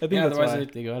good. I think that's otherwise why.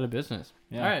 they go out of business.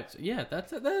 Yeah. All right, so yeah,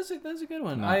 that's a good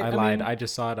one. No, I lied. mean, I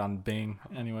just saw it on Bing.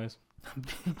 Anyways,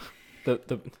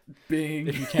 the Bing.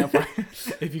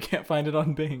 if you can't find it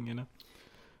on Bing, you know.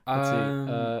 Let's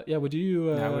see. Yeah. Would you?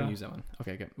 No, I wouldn't use that one.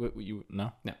 Okay, good. You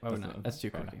no. No, I would That's not. That's too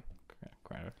fair quirky.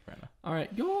 Fair enough. All right,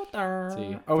 your turn. Let's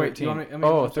see. Oh wait, 13. do you want me?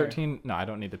 Oh, I'm sorry. 13. No, I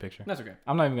don't need the picture. That's okay.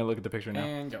 I'm not even gonna look at the picture now.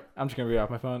 And go. I'm just gonna read off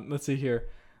my phone. Let's see here.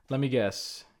 Let me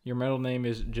guess. Your middle name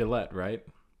is Gillette, right?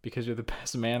 Because you're the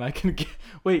best man I can get.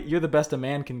 Wait, you're the best a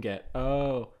man can get.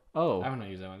 Oh. I would not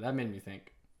use that one. That made me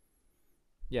think.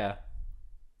 Yeah.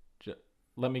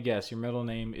 Let me guess. Your middle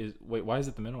name is. Wait, why is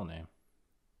it the middle name?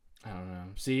 I don't know.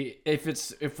 See,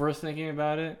 if we're thinking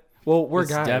about it, Well, we're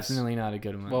it's guys. definitely not a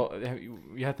good one. Well,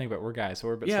 you have to think about it. We're guys, so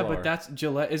we're a bit yeah, slower. but that's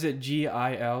Gillette. Is it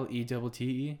Gilette?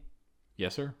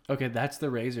 Yes, sir. Okay, that's the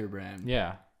razor brand.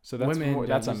 Yeah. So that's Women more, don't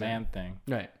that's a use that. man thing.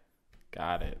 Right.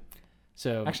 Got it.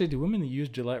 So actually, do women use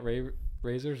Gillette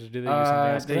razors, or do they use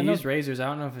something else? They use razors. I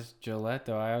don't know if it's Gillette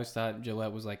though. I always thought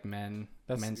Gillette was like men's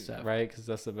stuff, right? Because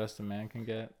that's the best a man can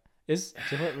get. Is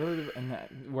Gillette really?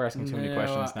 We're asking too many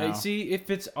questions now. See, if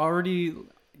it's already,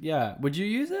 yeah. Would you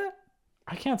use it?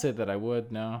 I can't say that I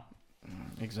would. No.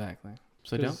 Exactly.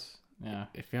 So don't. Yeah.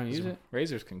 If you don't use it,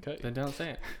 razors can cut you. Then don't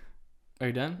say it. Are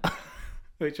you done?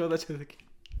 Wait, show that to the.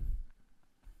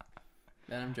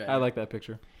 Then I'm driving. I like that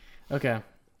picture. Okay.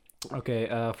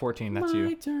 Okay. 14. That's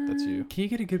you. Turn. That's you. Can you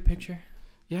get a good picture?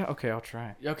 Yeah. Okay. I'll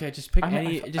try. Okay. Just pick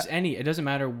any. Any. It doesn't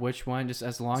matter which one. Just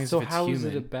as long as it's human. So how is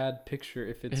it a bad picture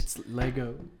if it's? It's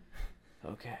Lego.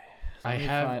 Okay. So I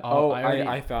have.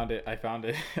 I found it. I found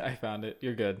it.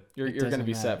 You're good. You're gonna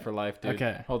be set for life, dude.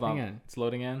 Okay. Hold on. It's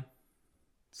loading in.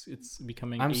 It's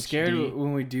becoming. I'm HD. scared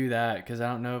when we do that because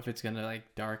I don't know if it's gonna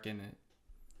like darken it.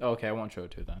 Okay, I won't show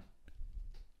it to you then.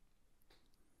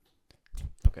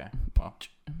 Okay. Well,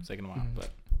 it's taking a while, but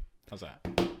how's that?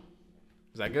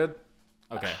 Is that good?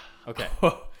 Okay. Okay.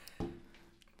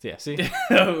 Yeah. See.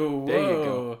 Oh, there you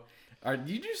go. Did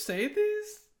you just save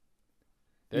these?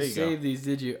 There you go. Saved these,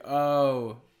 did you?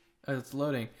 Oh, it's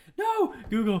loading. No,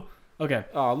 Google. Okay.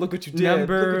 Oh, look what you did. Look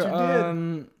what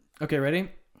you did. Okay, ready?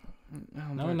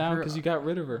 Oh, no, now because you got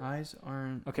rid of her. Eyes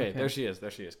aren't. Okay, there she is. There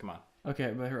she is. Come on.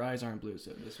 Okay, but her eyes aren't blue,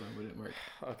 so this one wouldn't work.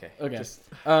 Okay. Okay.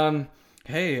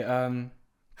 Hey.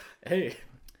 Hey.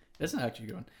 That's not actually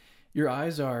going. Your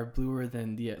eyes are bluer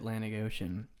than the Atlantic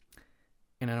Ocean,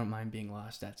 and I don't mind being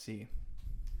lost at sea.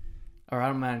 Or I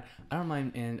don't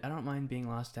mind being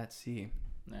lost at sea.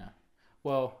 Yeah.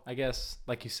 Well, I guess,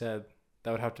 like you said,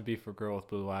 that would have to be for a girl with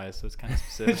blue eyes, so it's kind of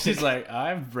specific. She's like, I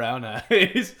have brown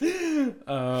eyes.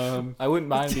 I wouldn't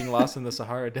mind being lost in the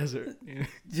Sahara Desert.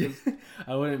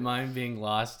 I wouldn't mind being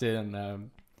lost in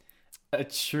a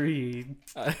tree.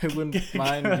 I wouldn't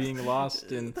mind being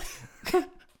lost in wood.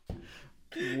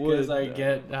 Because I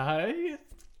get high.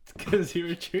 Because you're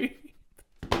a tree.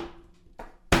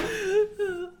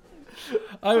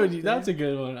 That's a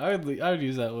good one. I would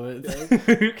use that one.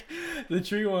 The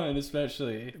tree one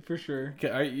especially. For sure.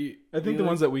 Okay, I think the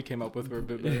ones that we came up with were a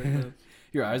bit better.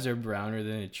 Your eyes are browner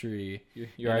than a tree.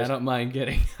 Your eyes. I don't mind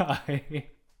getting high.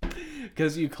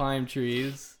 Because you climb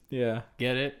trees. Yeah.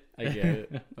 Get it? I get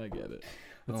it. I get it.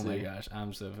 Oh my gosh,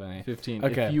 I'm so funny. 15.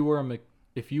 Okay.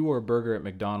 If you were a burger at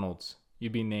McDonald's,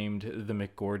 you'd be named the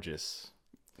McGorgeous.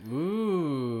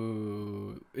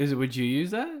 Ooh, would you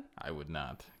use that? I would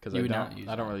not, because I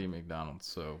don't really eat McDonald's.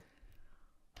 So,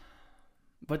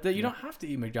 but you don't have to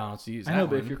eat McDonald's to use that. I know,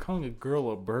 but if you're calling a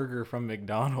girl a burger from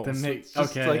McDonald's, it's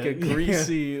just okay, like a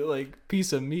greasy like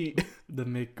piece of meat. The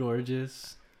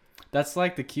McGorgeous. That's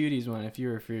like the cuties one. If you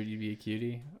were a fruit, you'd be a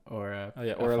cutie, or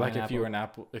or like if you were an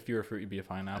apple. If you were a fruit, you'd be a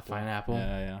pineapple. A pineapple.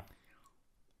 Yeah.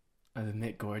 Or the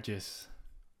McGorgeous.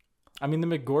 I mean, the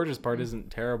McGorgeous part isn't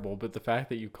terrible, but the fact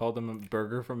that you called them a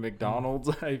burger from McDonald's,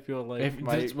 I feel like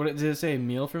did it say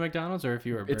meal for McDonald's, or if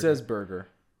you were a burger? It says burger.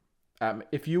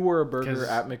 If you were a burger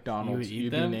at McDonald's,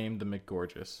 you'd be named the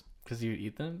McGorgeous. Because you would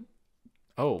eat them?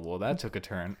 Oh, well, that took a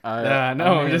turn.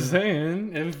 I'm just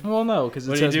saying. Well, no, because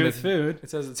what do you do with food? It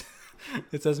says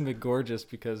McGorgeous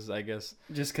because I guess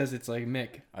just because it's like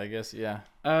Mick. I guess, yeah.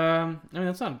 I mean,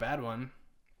 that's not a bad one.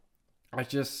 I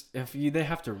just they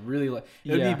have to really like.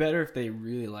 It would be better if they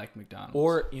really like McDonald's.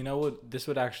 Or you know what? This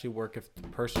would actually work if the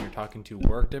person you're talking to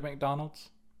worked at McDonald's.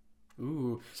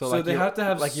 Ooh, so like they have to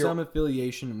have like some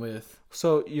affiliation with.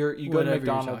 So you go to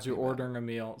McDonald's, you're ordering a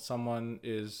meal. Someone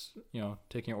is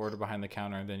taking your order behind the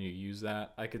counter, and then you use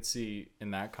that. I could see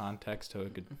in that context how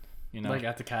it could, like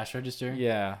at the cash register.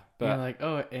 Yeah, but you're like,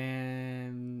 oh,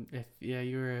 and if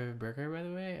you were a burger, by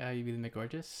the way, you'd be the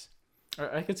McGorgeous.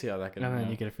 I could see how that could. And then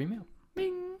you get a free meal.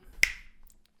 Bing.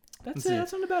 That's it.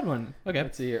 That's not a bad one. Okay.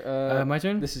 Let's see here. My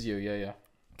turn? This is you. Yeah.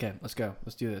 Okay, let's go.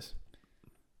 Let's do this.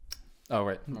 Oh,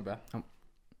 right. My bad.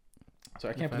 So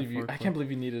I can't believe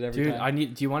you need it every time.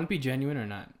 Dude, do you want to be genuine or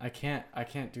not? I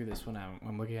can't do this when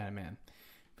I'm looking at a man.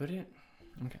 Put it.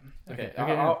 Okay.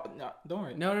 No, don't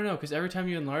worry. No, because every time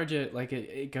you enlarge it, like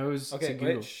it goes to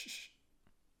Google. Wait, shh.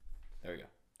 There we go.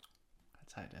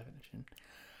 That's high definition.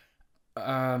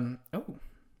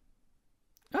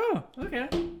 Oh, okay.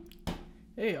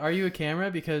 Hey, are you a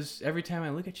camera? Because every time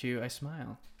I look at you, I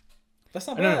smile. That's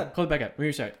not bad. No. Hold it back up.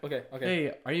 Restart. Okay.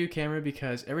 Hey, are you a camera?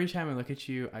 Because every time I look at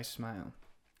you, I smile.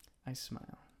 I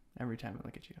smile. Every time I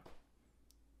look at you.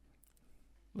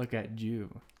 Look at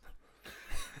you.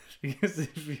 Because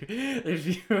if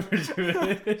you ever do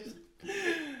it...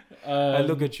 I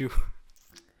look at you.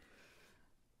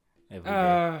 I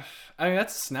mean,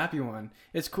 that's a snappy one.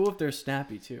 It's cool if they're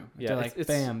snappy too. Yeah, they're like it's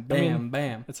bam, bam,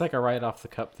 bam. It's like a right off the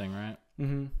cup thing, right?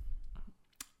 Mm-hmm.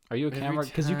 Are you a Every camera?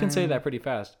 Because you can say time- that pretty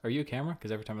fast. Are you a camera?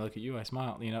 Because every time I look at you, I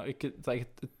smile. You know, it's like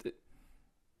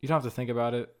you don't have to think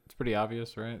about it. It's pretty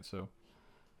obvious, right? So,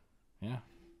 yeah.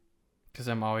 Because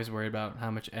I'm always worried about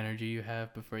how much energy you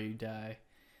have before you die,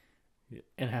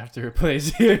 and have to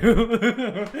replace you.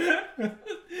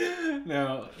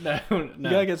 No. You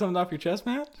gotta get something off your chest,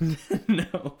 man.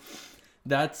 No,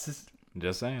 that's.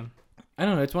 Just saying. I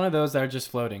don't know. It's one of those that are just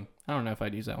floating. I don't know if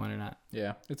I'd use that one or not.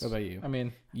 Yeah. It's. What about you? I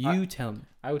mean, You tell me.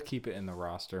 I would keep it in the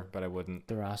roster, but I wouldn't.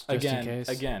 The roster, just in case.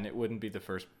 Again, it wouldn't be the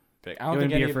first pick. I It don't wouldn't think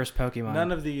be any your first Pokemon.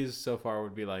 None of these so far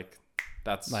would be like.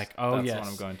 That's like, oh that's yes, what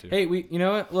I'm going to. Hey, you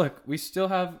know what? Look, we still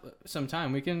have some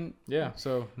time. We can. Yeah.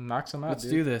 So knock some out. Let's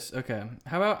dude. do this. Okay.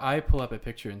 How about I pull up a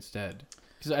picture instead?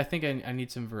 Because I think I need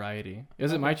some variety.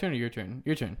 Is it my turn or your turn?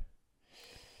 Your turn.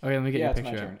 Okay, let me get your it's my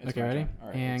picture. turn. It's Okay, my ready? turn. All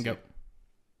right, And let's go. see.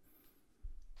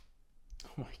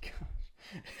 Oh my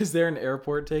gosh. Is there an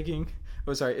airport taking?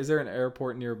 Oh, sorry. Is there an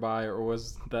airport nearby, or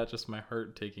was that just my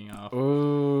heart taking off?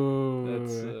 Oh.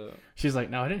 That's. She's like,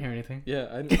 no, I didn't hear anything.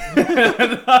 Yeah.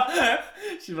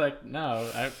 She's like, no,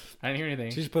 I didn't hear anything.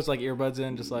 She just puts like earbuds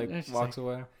in, just like Yeah, she's walks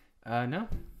away.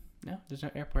 No, there's no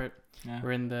airport. Yeah.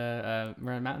 We're in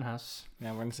Mountain House.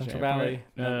 Yeah, we're in Is Central there Valley.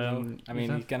 airport? No. I mean,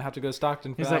 you're gonna have to go to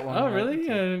Stockton for He's that like, one. oh, right? really?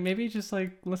 So- Maybe just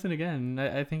like listen again.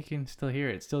 I think you can still hear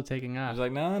it. It's still taking I off. was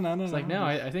like, no. It's like, no,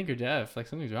 I think you're deaf. Like,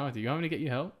 something's wrong with you. You want me to get you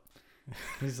help?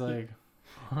 He's like,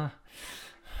 huh?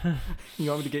 You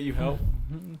want me to get you help?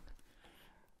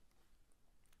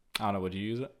 I don't know. Would you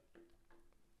use it?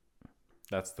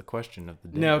 That's the question of the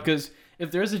day. No, because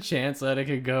if there's a chance that it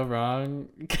could go wrong,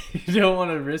 you don't want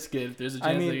to risk it. If there's a chance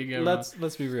I mean, that it could go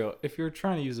let's be real. If you're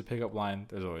trying to use a pickup line,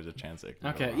 there's always a chance it can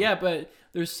wrong. go Okay, wrong. yeah, but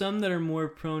there's some that are more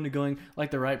prone to going, like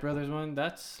the Wright brothers one.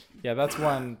 That's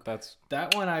one. That's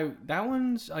that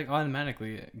one's like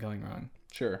automatically going wrong.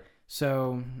 sure.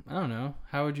 So I don't know.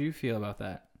 How would you feel about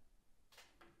that?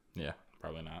 Yeah,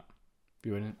 probably not.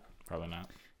 You wouldn't. Probably not.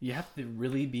 You have to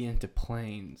really be into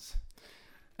planes.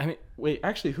 I mean, wait.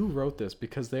 Actually, who wrote this?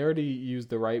 Because they already used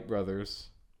the Wright brothers.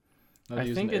 Not I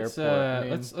using think the it's airport. I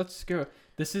mean, let's go.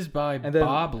 This is by and then,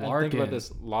 Bob and Larkin. think about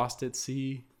this: Lost at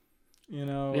Sea. You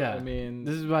know. Yeah. I mean,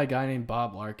 This is by a guy named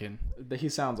Bob Larkin. he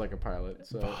sounds like a pilot.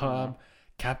 So Bob,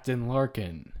 Captain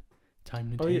Larkin.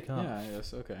 Time to Oh take yeah. off. Yeah.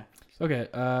 Yes. Okay.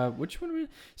 Okay. Which one?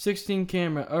 16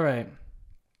 camera. All right.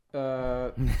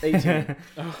 18.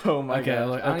 Oh my Okay. god.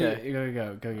 Look, Okay.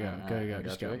 Go. I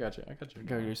Just got you. go. I got you.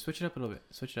 Go. Just switch it up a little bit.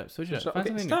 Switch it up. Find Okay,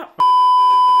 something new. stop.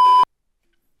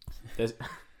 There's-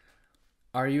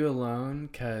 Are you alone?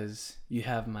 Cause you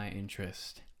have my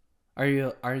interest. Are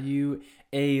you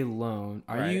alone?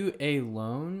 Are Right. you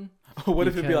alone? what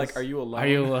if it'd be like, Because- are you alone? Are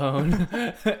you alone?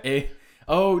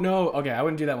 Oh no. Okay, I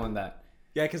wouldn't do that one.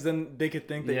 Yeah, because then they could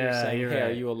think that you're Yeah, saying, you're hey,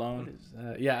 right. are you alone?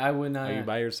 Yeah, I would not. Are you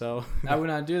by yourself? I would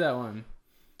not do that one.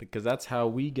 Because that's how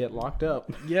we get locked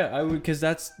up. Yeah, I would, because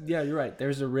you're right.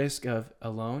 There's a risk of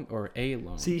alone or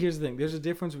alone. See, here's the thing. There's a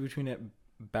difference between it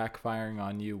backfiring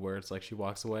on you where it's like she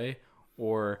walks away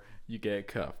or you get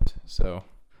cuffed. So,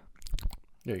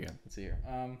 there you go. let's see here.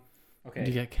 Okay.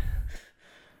 You get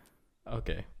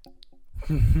Okay.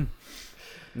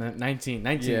 19.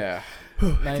 Yeah.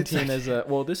 19 is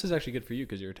well, this is actually good for you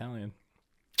because you're Italian.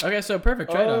 Okay, so perfect.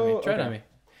 Try it on me. Try it okay. on me.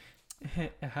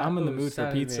 I'm in the mood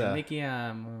for pizza. Mi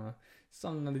chiamo.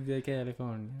 Sono di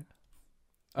California.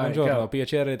 Buongiorno,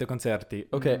 piacere di concerti.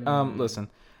 Okay, listen.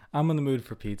 I'm in the mood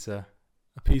for pizza.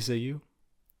 A piece of you?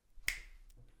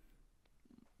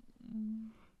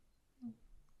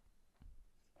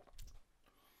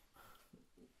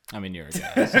 I mean, you're a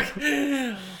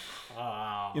guy.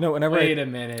 Oh, You know, whenever a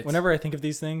minute. I think of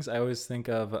these things, I always think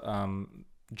of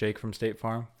Jake from State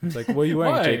Farm. It's like, what are you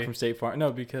wearing, Why? Jake from State Farm?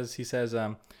 No, because he says,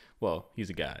 well, he's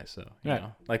a guy, so you Right.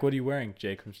 know, like, what are you wearing,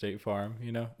 Jake from State Farm?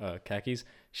 You know, khakis.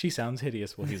 She sounds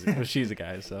hideous. Well, she's a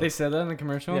guy, so They said that in the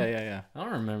commercial? yeah. I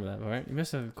don't remember that part. You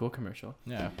missed a cool commercial.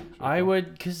 Yeah. I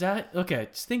would, because okay,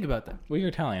 just think about that. Well, you're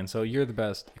Italian, so you're the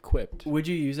best equipped. Would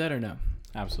you use that or no?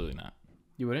 Absolutely not.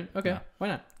 You wouldn't? Okay. No. Why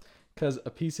not? Because a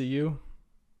piece of you.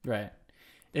 Right.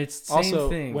 It's the same Also,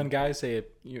 thing. when guys say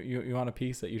it, you want a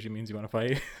piece, that usually means you want to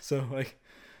fight. So like,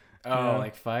 Oh, yeah.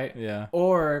 like fight? yeah.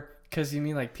 Or, because you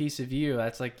mean like piece of you,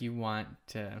 that's like you want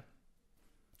to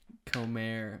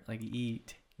comer, like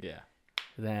eat Yeah.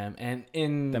 them. And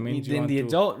in, That means you in want the to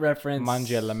adult reference.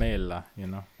 Mangia la mela, you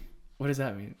know. What does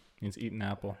that mean? Means eat an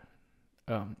apple.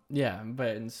 Yeah, but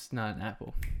it's not an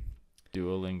apple.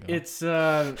 Duolingo. It's,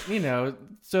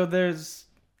 so there's,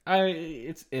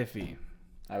 it's iffy.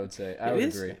 I would say. It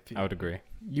is agree. iffy. I would agree.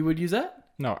 You would use that?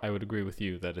 No, I would agree with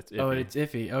you that it's iffy. Oh, it's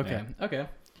iffy. Okay. Okay.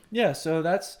 Yeah. So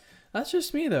that's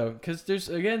just me though, because there's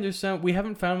some we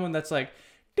haven't found one that's like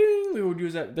ding, we would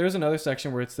use that. There's another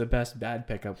section where it's the best bad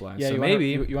pickup lines. Yeah, so you maybe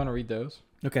you want to read those?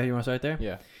 Okay, you want to start there?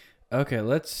 Yeah. Okay,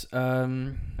 let's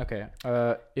Okay.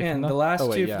 And the last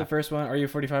two yeah. for the first one, are you a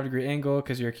 45-degree angle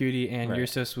because you're a cutie and Right. you're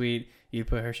so sweet. You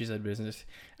put her, she said business.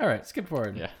 All right, skip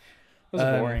forward. Yeah.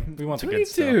 That was boring. We want the good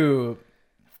stuff. 22.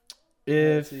 Let's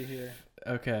If see here.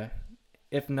 okay,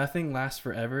 if nothing lasts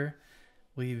forever,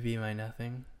 will you be my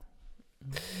nothing?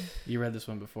 You read this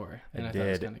one before, and I thought it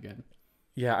was did. kind of good.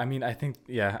 Yeah, I mean, I think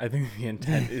the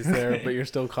intent is there, but you're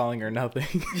still calling her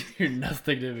nothing. You're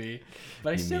nothing to me, but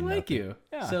I You still mean like nothing. you.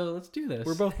 Yeah. So let's do this.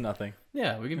 We're both nothing.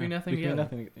 Yeah, we can be nothing We can be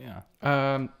together. nothing.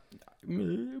 Yeah.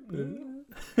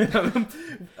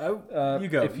 You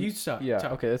go. If You suck. Yeah.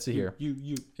 Talk. Okay. Let's see here.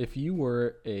 You. If you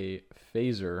were a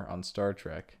phaser on Star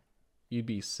Trek, you'd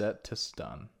be set to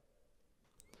stun.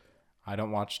 I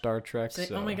don't watch Star Trek. Say,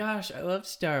 so... oh my gosh, I love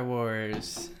Star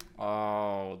Wars.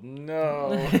 Oh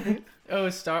no. Oh,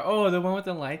 the one with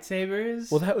the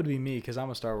lightsabers. Well, that would be me because I'm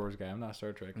a Star Wars guy. I'm not a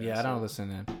Star Trek guy. yeah, I don't so- listen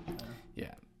then.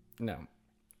 Yeah, no.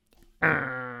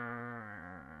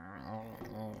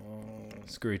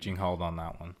 Screeching halt on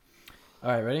that one.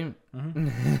 All right, ready?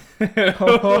 Mm-hmm.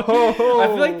 I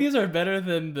feel like these are better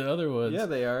than the other ones. Yeah,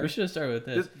 they are. We should have started with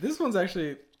this. This one's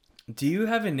actually. Do you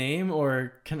have a name,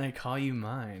 or can I call you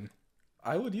mine?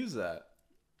 I would use that.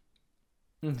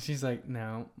 And she's like,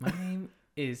 no, my name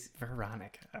is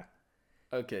Veronica.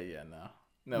 Okay. Yeah.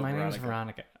 No. My name is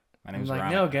Veronica. My name's I'm like,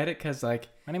 Veronica. no, get it? Because, like,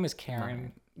 My name is Karen.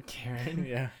 mine. Karen?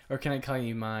 Yeah. Or can I call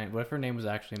you mine? What if her name was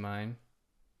actually mine?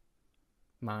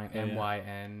 Mine, Oh, yeah.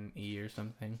 M-Y-N-E or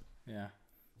something. Yeah.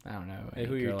 I don't know. Hey, any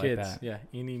who are your girl kids? Like that. Yeah.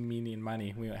 Eeny, meeny, and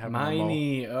miny. We have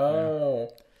Miney. Oh.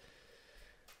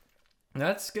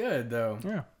 That's good, though.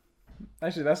 Yeah.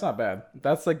 Actually, that's not bad.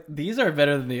 That's like These are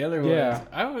better than the other Yeah. ones.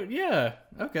 I would, yeah.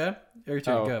 Okay. Your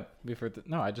turn. Go. before.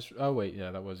 No, I just. Oh wait, yeah,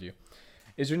 that was you.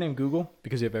 Is your name Google?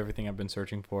 Because you have everything I've been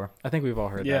searching for. I think we've all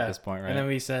heard that Yeah. at this point, right? And then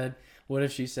we said, what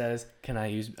if she says, can I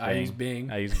use, I use Bing.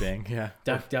 I use Bing. Yeah.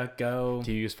 DuckDuckGo.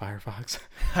 Do you use Firefox?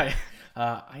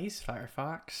 I use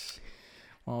Firefox.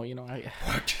 Well, you know,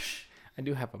 I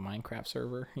do have a Minecraft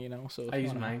server, you know, so if I you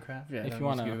use wanna Minecraft. Yeah, if don't you use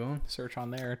want to Google. search on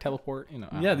there, teleport, you know.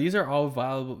 I Yeah, don't know. these are all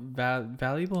valuable.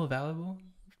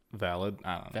 Valid.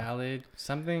 I don't know. Valid.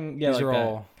 Something. Yeah, These like are that.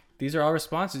 all. These are all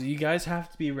responses. You guys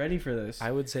have to be ready for this. I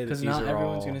would say that Because these not are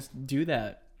everyone's all going to do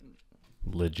that.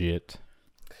 legit.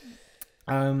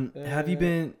 Have you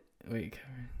been... Wait.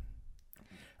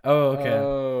 Oh, okay.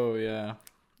 Oh yeah.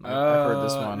 I've heard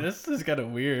this one. This is kind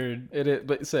of weird. It is,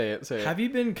 but say it. Have you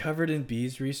been covered in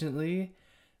bees recently?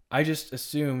 I just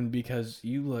assumed because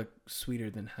you look sweeter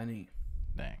than honey.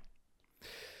 Dang.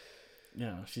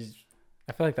 No, she's...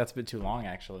 I feel like that's a bit too long,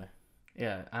 actually.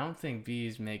 Yeah, I don't think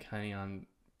bees make honey on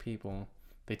people.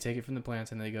 They take it from the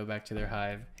plants and they go back to their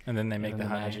hive. And then they make and the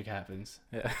then honey. magic happens.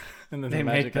 Yeah. And then They the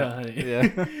magic make the happens.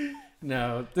 honey. Yeah.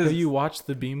 No. Have you watched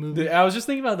the Bee movie? I was just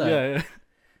thinking about that. Yeah.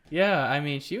 Yeah, I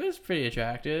mean, she was pretty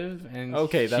attractive, and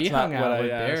Okay, that's she not hung what out I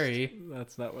with asked. Barry.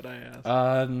 That's not what I asked.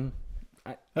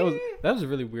 That was a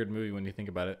really weird movie when you think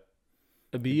about it.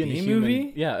 A bee and a bee human.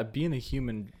 movie? Yeah, a bee and a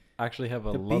human actually have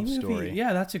a The love Bee story. movie,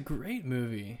 yeah, that's a great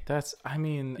movie. That's. I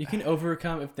mean, You can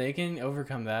overcome if they can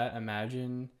overcome that.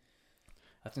 Imagine,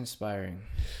 that's inspiring.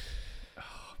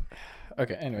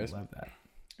 okay. Anyways, I love that.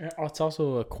 it's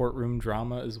also a courtroom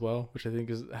drama as well, which I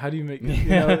think is how do you make? You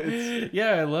know, it's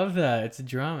Yeah, I love that. It's a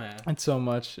drama. it's so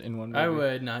much in one movie. I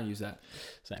would not use that.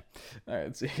 All right,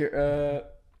 let's see here.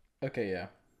 Okay, yeah.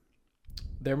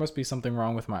 There must be something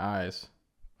wrong with my eyes.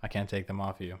 I can't take them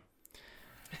off you.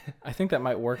 I think that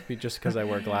might work just because I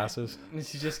wear glasses. And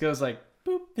she just goes like,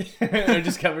 boop, or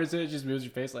just covers it. Just moves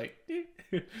your face like.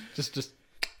 Just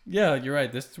Yeah, you're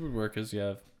right. This would work as you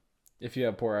have. if you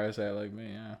have poor eyesight like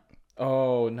me, yeah.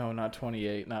 Oh no, not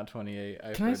 28, not 28.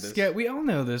 I've Can I heard this. skip? We all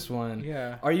know this one.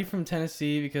 Yeah. Are you from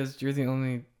Tennessee? Because you're the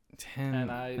only 10.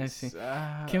 And I see.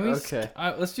 ah, Can we? Okay.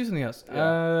 Let's do something else.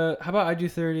 Yeah. How about I do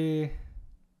 30?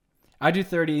 I do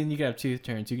 30, and you can have 2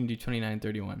 turns. You can do 29,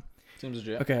 31. Seems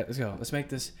legit. Okay, let's go. Let's make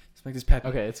this peppy.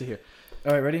 Okay, let's see here.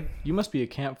 All right, ready? You must be a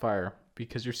campfire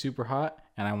because you're super hot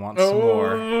and I want some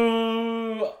more.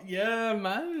 Oh, yeah,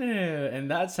 man. And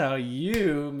that's how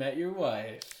you met your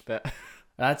wife.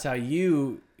 That's how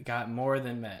you got more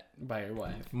than met by your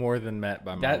wife. More than met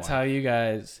by my That's wife. how you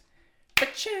guys.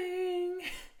 Ba-ching!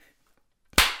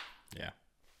 Yeah.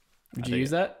 Would I you dig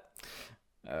use that?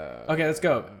 Okay, let's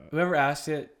go. Whoever asked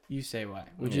it, you say why.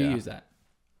 Would you Yeah. use that?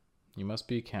 You must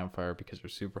be a campfire because you're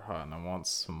super hot and I want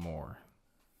some more.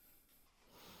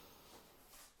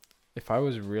 If I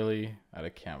was really at a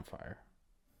campfire,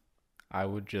 I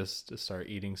would just start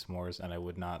eating s'mores and I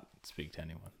would not speak to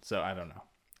anyone. So I don't know.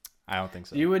 I don't think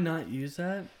so. You would not use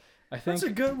that? I think That's a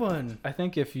good one. I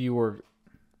think if you were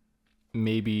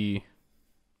maybe,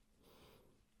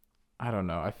 I don't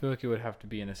know. I feel like it would have to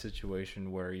be in a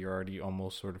situation where you're already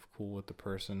almost sort of cool with the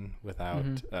person without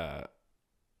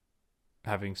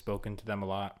having spoken to them a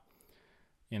lot.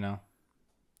 You know,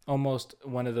 almost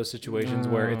one of those situations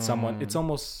where it's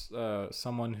almost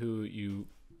someone who you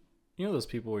know, those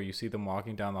people where you see them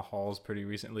walking down the halls pretty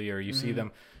recently, or you see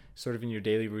them sort of in your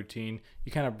daily routine.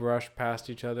 You kind of brush past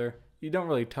each other. You don't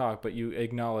really talk, but you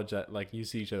acknowledge that like you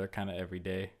see each other kind of every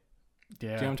day. Yeah. Do you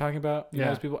know what I'm talking about? You know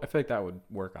those people? I feel like that would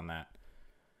work on that.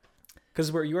 Because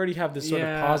you already have this sort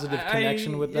of positive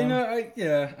connection with them.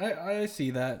 I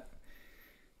see that.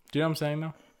 Do you know what I'm saying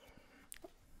though?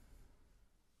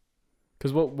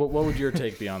 Because what would your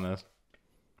take be on this?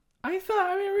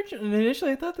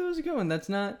 Initially I thought that was a good one. That's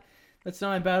not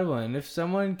a bad one. If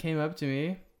someone came up to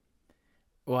me,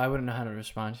 well, I wouldn't know how to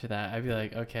respond to that. I'd be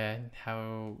like, okay,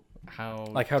 how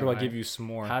do I give you some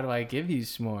more? How do I give you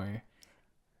some more?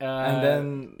 And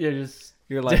then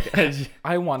you're like,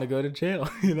 I want to go to jail.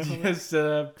 You know,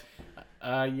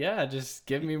 just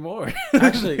give me more.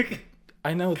 Actually,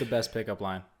 I know the best pickup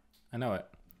line. I know it.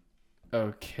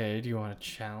 Okay, do you want to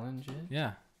challenge it?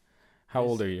 Yeah. How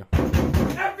old are you?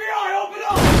 FBI, open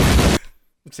up!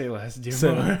 Say less, do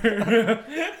more.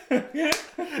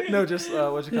 No, just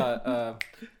what you call it?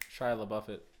 Shia LaBeouf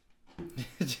it.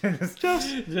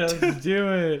 just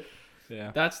do it.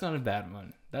 Yeah. That's not a bad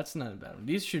one.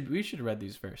 We should have read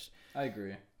these first. I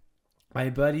agree. My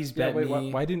buddies bet me.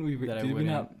 Why didn't we? Did we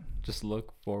not just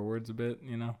look forwards a bit?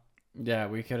 You know. Yeah,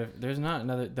 we could have. There's not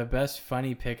another. The best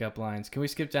funny pickup lines. Can we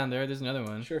skip down there? There's another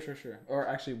one. Sure. Or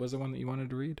actually, was there one that you wanted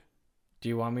to read? Do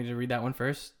you want me to read that one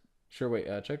first? Sure. Wait.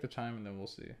 Check the time and then we'll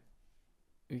see.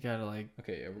 We gotta like.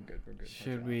 Okay. Yeah, we're good.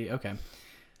 Should we? Okay.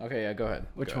 Okay. Yeah. Go ahead.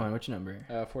 Which one? Which number?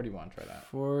 41. Try that.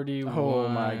 41. Oh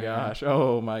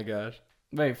my gosh.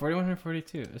 Wait, 41 or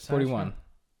 42? 41.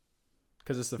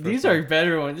 Because it's the first. These are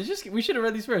better ones. We should have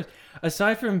read these first.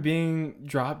 Aside from being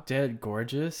drop dead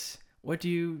gorgeous, what do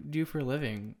you do for a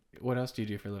living? What else do you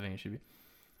do for a living? It should be.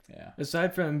 Yeah.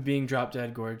 Aside from being drop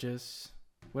dead gorgeous,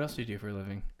 what else do you do for a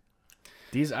living?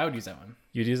 I would use that one.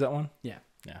 You'd use that one? Yeah.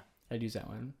 Yeah. I'd use that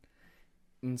one.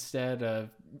 Instead of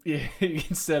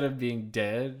being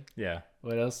dead. Yeah.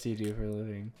 What else do you do for a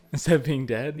living? Instead of being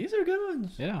dead? These are good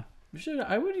ones. Yeah.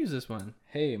 I would use this one.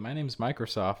 Hey, my name's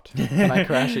Microsoft. Can I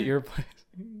crash at your place?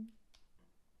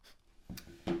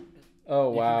 Oh,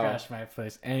 wow. You can crash my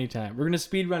place anytime. We're going to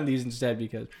speed run these instead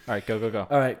because... All right, go.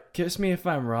 All right, kiss me if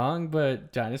I'm wrong,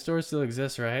 but dinosaurs still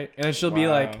exist, right? And then she'll be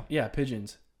like, yeah,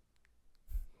 pigeons.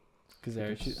 Because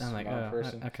I'm like, oh,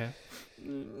 person. Okay.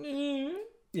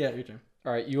 Yeah, your turn.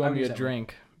 All right, you owe me a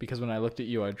drink because when I looked at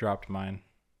you, I dropped mine.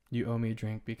 You owe me a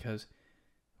drink because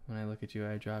when I look at you,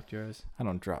 I dropped yours. I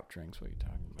don't drop drinks. What are you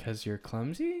talking about? Because you're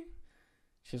clumsy?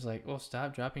 She's like, well,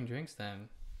 stop dropping drinks then.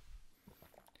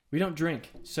 We don't drink,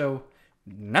 so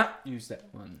not use that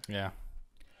one. Yeah.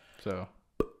 So.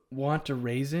 Want a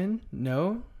raisin?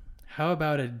 No. How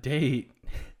about a date?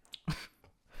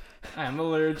 I'm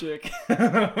allergic.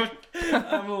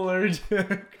 I'm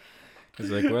allergic. It's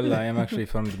like, well, I am actually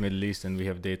from the Middle East and we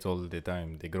have dates all the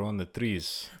time. They grow on the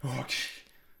trees.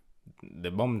 The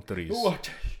bomb trees.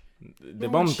 The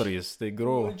bomb trees, they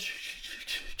grow.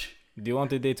 Do you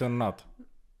want a date or not?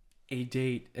 A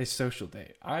date, a social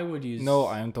date. I would use... No,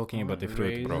 I am talking about the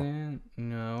fruit, bro.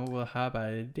 No, well, how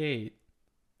about a date?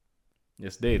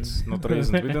 Yes, dates, not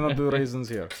raisins. We do not do raisins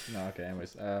here. No, okay,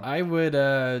 anyways. I would,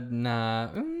 nah.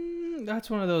 That's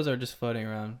one of those that are just floating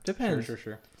around. Depends.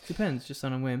 Sure. Depends, just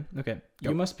on a whim. Okay.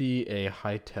 Go. You must be a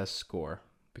high test score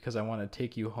because I want to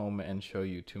take you home and show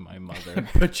you to my mother.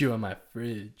 Put you on my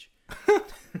fridge.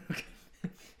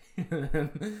 And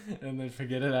then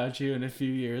forget about you in a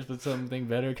few years, but something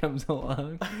better comes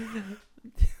along.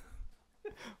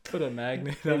 Put a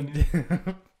magnet on you.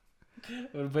 I'm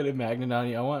gonna put a magnet on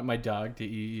you. I want my dog to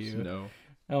eat you. No.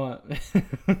 I want.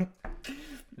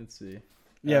 Let's see.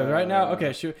 Yeah, right now.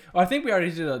 Okay, I think we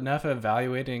already did enough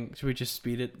evaluating. Should we just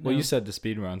speed it? Well, you said the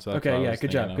speed run, so that's okay. Yeah,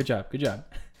 good job.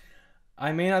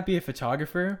 I may not be a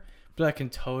photographer, but I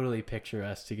can totally picture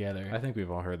us together. I think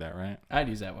we've all heard that, right? I'd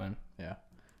use that one. Yeah.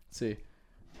 Let's see.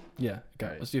 Yeah.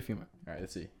 Okay. Right. Let's do a few more. All right.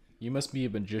 Let's see. You must be a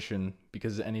magician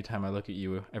because anytime I look at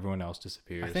you, everyone else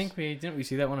disappears. I think didn't we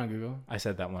see that one on Google? I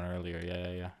said that one earlier.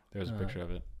 Yeah. There was a picture of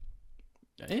it.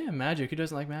 Yeah, magic. Who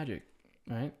doesn't like magic,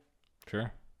 right?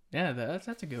 Sure. Yeah,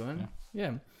 that's a good one.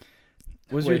 Yeah.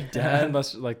 Was Wait, your dad?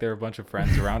 Unless like there were a bunch of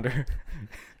friends around her.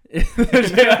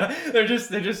 they're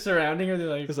just surrounding her. They're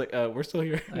like, It's like, we're still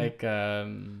here. like,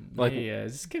 Like, hey,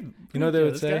 is this kid? you know what they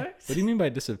would this say? guy? What do you mean by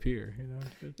disappear? You know?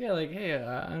 Yeah, like, hey,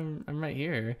 I'm right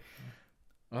here.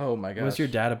 Oh my gosh. Was your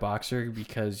dad a boxer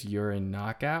because you're a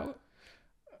knockout?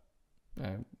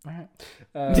 Alright.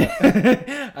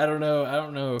 I don't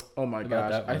know. Oh my about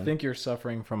gosh. that I one. think you're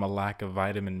suffering from a lack of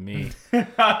vitamin me.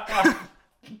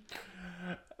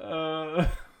 Oh.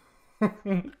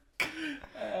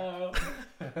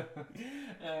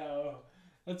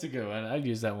 That's a good one. I'd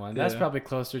use that one. That's Yeah. probably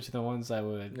closer to the ones I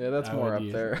would. Yeah, that's I more would up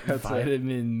use. there. That's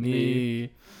Vitamin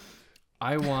me.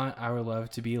 I want our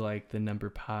love to be like the number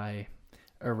pi,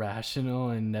 irrational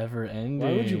and never ending.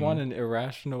 Why would you want an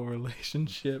irrational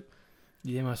relationship?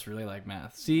 You must really like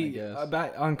math. See, guess.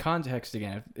 about on context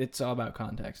again. It's all about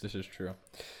context. This is true.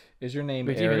 Is your name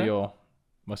Wait, do you hear that? Ariel?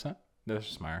 What's that? That's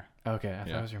just Meyer. Okay, I thought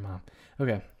Yeah. it was your mom.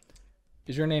 Okay.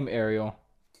 Is your name Ariel?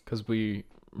 Because we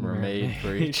were made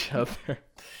for each other.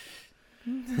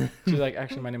 She's like,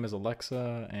 actually, my name is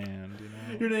Alexa, and you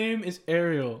know, Your name is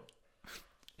Ariel.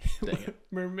 dang it.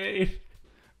 Mermaid.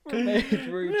 We're made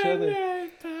for each other.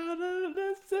 Mermaid, out of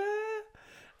the sun.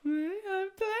 I'm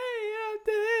playing out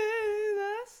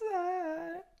the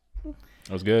side.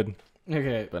 That was good,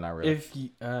 Okay. but not really. If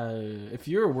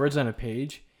you were words on a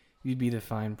page, you'd be the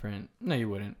fine print. No, you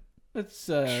wouldn't. That's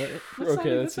let's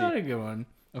not see. a good one.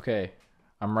 Okay,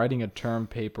 I'm writing a term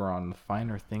paper on the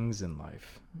finer things in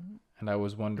life, and I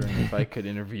was wondering if I could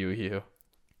interview you.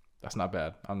 That's not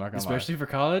bad. I'm not gonna Especially for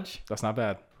college. lie. That's not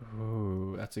bad.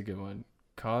 Ooh, that's a good one.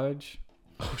 College.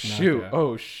 Oh shoot! bad.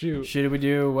 Oh shoot! Should we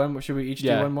do one? Should we each do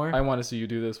one more? I want to see you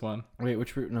do this one. Wait,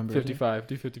 which route number? is it? 55.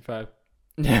 Do 55.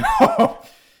 No.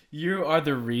 You are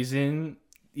the reason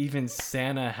even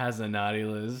Santa has a naughty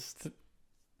list.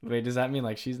 Wait, does that mean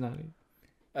like she's naughty?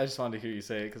 I just wanted to hear you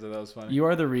say it because that was funny. You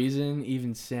are the reason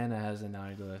even Santa has a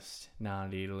naughty list.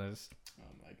 Naughty list. Oh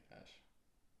my gosh.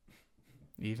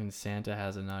 Even Santa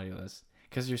has a naughty list.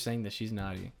 Because you're saying that she's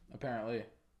naughty. Apparently.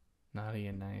 Naughty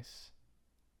and nice.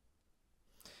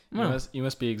 You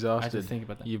must be I exhausted. had to think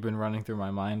about that. You've been running through my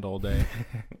mind all day.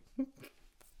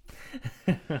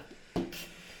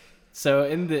 So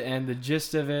in the end, the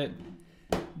gist of it,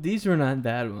 these were not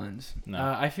bad ones. No.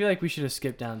 I feel like we should have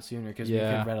skipped down sooner because we could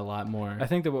Yeah. have read a lot more. I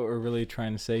think that what we're really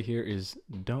trying to say here is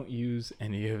don't use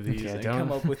any of these Yeah, and don't-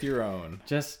 come up with your own.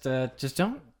 Just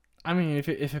don't. I mean,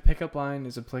 if a pickup line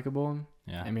is applicable,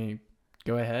 Yeah. I mean,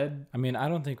 go ahead. I mean, I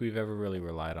don't think we've ever really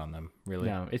relied on them, really.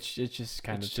 No, it's just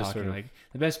kind It's of just talking. sort of- Like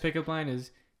the best pickup line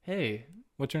is, "Hey,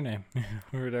 What's your name?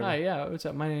 Or whatever. hi, yeah, what's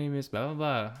up? My name is blah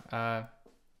blah blah.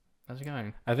 How's it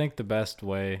going?" I think the best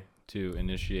way to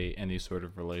initiate any sort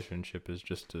of relationship is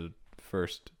just to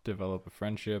first develop a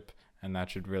friendship, and that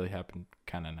should really happen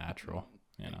kind of natural,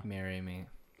 you know. Marry me.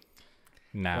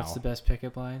 Now, What's the best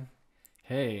pickup line?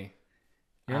 Hey,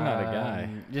 you're not a guy.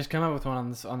 Just come up with one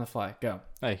on the fly. Go.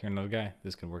 Hey, you're no guy.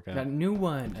 This can work out. Got a new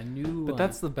one. But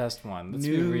that's the best one. Let's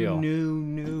new, be real.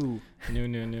 New.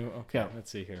 New. Okay, Go.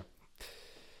 let's see here.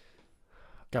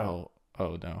 Go.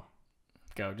 Oh no.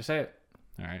 Go. Just say it.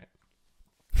 All right.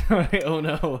 Oh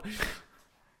no.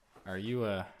 Are you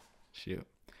a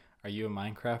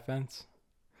Minecraft fence?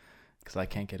 Because I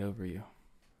can't get over you.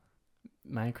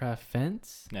 Minecraft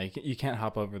fence? No, you can't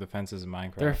hop over the fences in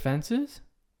Minecraft. There are fences?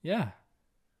 Yeah.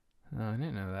 Oh, I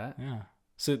didn't know that. Yeah.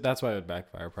 So that's why it would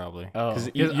backfire probably. Oh, because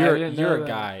 'cause I you're didn't know a that.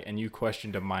 guy and you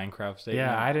questioned a Minecraft statement.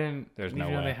 Yeah, I didn't. There's even no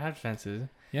know way. they had fences.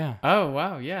 Yeah. Oh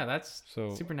wow, yeah, that's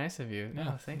So super nice of you. yeah,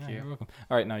 No, thank you. You're welcome.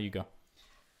 All right, now you go.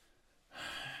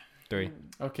 3,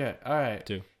 Okay, all right.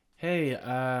 2, Hey,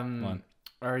 1.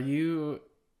 are you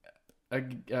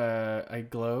a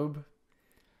globe?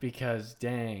 Because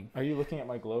dang. Are you looking at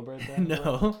my globe right there?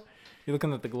 No. You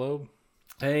looking at the globe?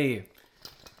 Hey,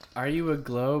 are you a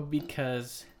globe?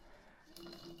 Because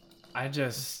I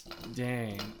just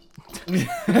dang. dang.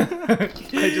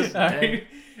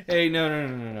 Hey,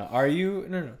 no. Are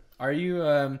you Are you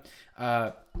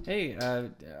hey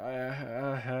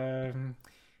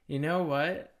you know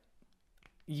what?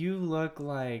 You look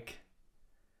like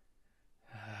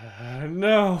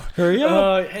no. Hurry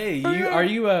up. Hey, are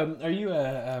you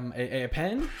a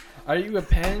pen? Are you a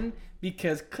pen?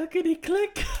 Because clickety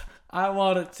click, I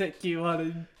want to take you on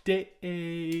a date.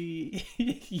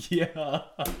 Yeah.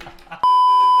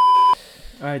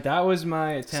 All right, that was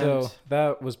my attempt. So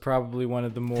that was probably one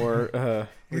of the more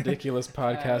ridiculous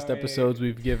podcast episodes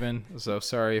we've given. So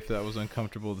sorry if that was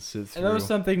uncomfortable to sit through. And that was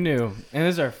something new. And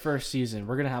this is our first season.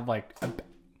 We're gonna have like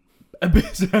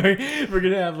we're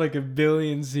gonna have like a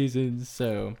billion seasons.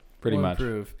 So Pretty we'll much.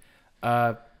 improve.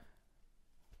 Our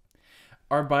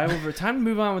Bible verse. Time to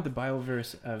move on with the Bible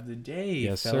verse of the day.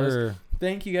 Yes, fellas. sir.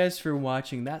 thank you guys for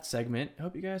watching that segment. I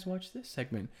hope you guys watch this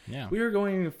segment. Yeah. We are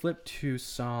going to flip to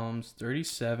Psalms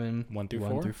 37, 1 through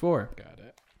 1 4? through 4. Got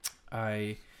it.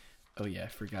 I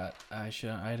forgot. I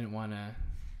didn't want to.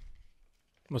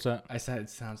 What's that? I said it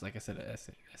sounds like I said it.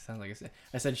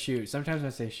 I said shoot. Sometimes when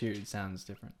I say shoot, it sounds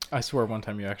different. I swear one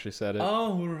time you actually said it.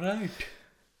 All right.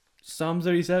 Psalms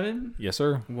 37, Yes,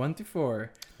 sir. 1 through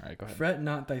 4. All right, go ahead. Fret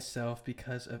not thyself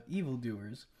because of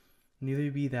evildoers, neither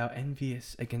be thou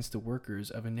envious against the workers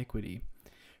of iniquity,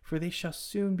 for they shall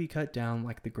soon be cut down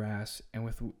like the grass,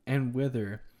 and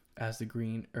wither as the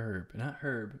green herb. Not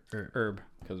herb, herb. Herb,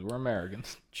 because we're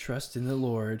Americans. Trust in the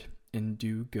Lord and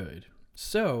do good.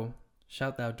 So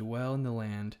shalt thou dwell in the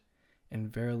land,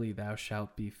 and verily thou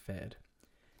shalt be fed.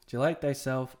 Delight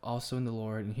thyself also in the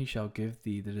Lord, and he shall give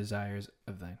thee the desires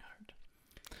of thine heart.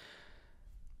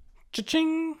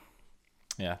 Cha-ching!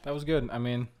 Yeah, that was good. I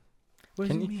mean, What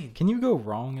does it mean? Can you go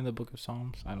wrong in the book of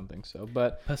Psalms? I don't think so.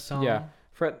 But Psalm. yeah,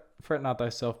 fret not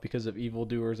thyself because of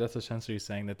evildoers. That's essentially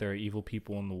saying that there are evil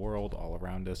people in the world all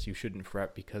around us. You shouldn't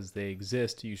fret because they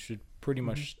exist. You should pretty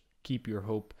much keep your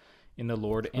hope in the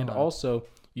Lord. And also,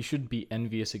 you shouldn't be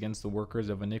envious against the workers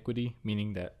of iniquity,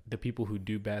 meaning that the people who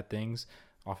do bad things,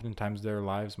 oftentimes their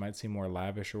lives might seem more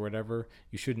lavish or whatever.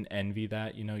 You shouldn't envy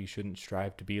that. You shouldn't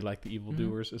strive to be like the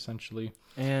evildoers, essentially.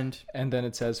 And then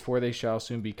it says, for they shall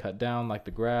soon be cut down like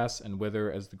the grass and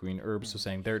wither as the green herb. So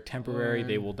saying they're temporary,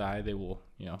 they will die, they will,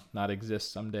 not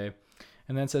exist someday.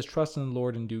 And then it says, trust in the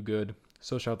Lord and do good.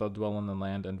 So shalt thou dwell in the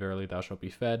land, and verily thou shalt be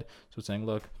fed. So it's saying,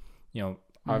 look,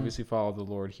 obviously follow the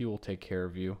Lord. He will take care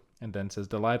of you. And then it says,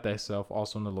 delight thyself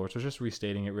also in the Lord. So it's just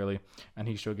restating it really. And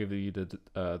he shall give thee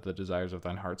the desires of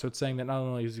thine heart. So it's saying that not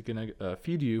only is he going to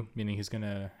feed you, meaning he's going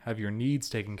to have your needs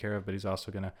taken care of, but he's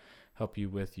also going to help you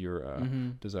with your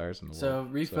desires in the world. So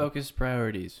refocus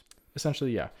priorities.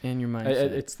 Essentially, yeah. In your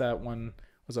mindset. It's that one,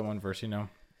 was that one verse,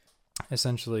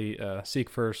 essentially seek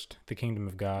first the kingdom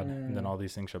of God, and then all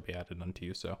these things shall be added unto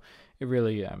you. So it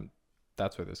really,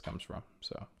 that's where this comes from.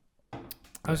 So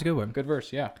that was a good one. Good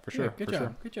verse, yeah, for sure. Good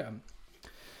job. Good job.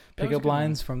 Pick up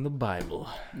lines from the Bible.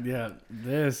 Yeah,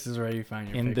 this is where you find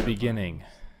your In the beginning.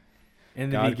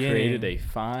 God created a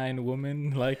fine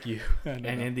woman like you. And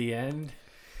in the end,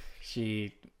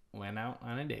 she went out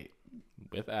on a date.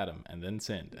 With Adam, and then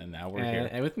sinned, and now we're here.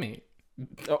 And with me.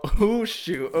 Oh,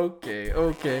 shoot. Okay.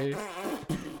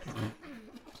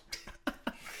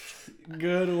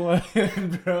 Good one,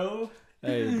 bro.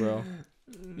 Hey, bro.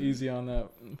 Easy on that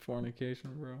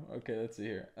fornication, bro. Okay, let's see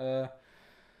here.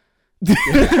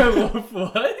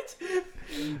 What?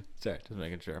 Sorry, just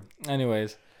making sure.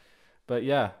 Anyways, but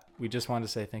yeah, we just wanted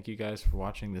to say thank you guys for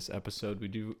watching this episode. We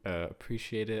do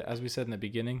appreciate it. As we said in the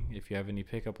beginning, if you have any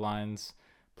pickup lines,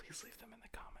 please leave them in the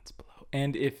comments below.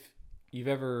 And if you've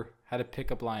ever had a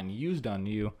pickup line used on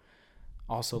you,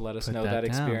 also let us know that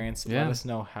experience. Yeah. Let us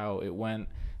know how it went,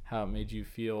 how it made you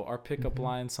feel. Are pickup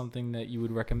lines something that you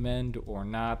would recommend or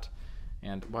not?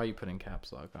 And why are you putting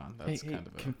caps lock on? That's kind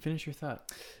of can finish your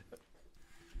thought.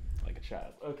 Like a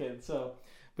child. Okay, so,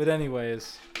 but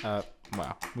anyways,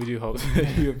 wow, we do hope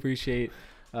that you appreciate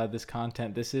this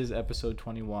content. This is episode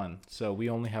 21, so we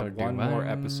only have one more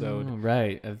episode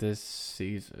of this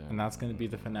season, and that's going to be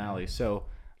the finale. So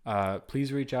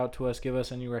please reach out to us, give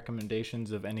us any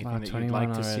recommendations of anything that you'd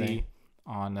like to see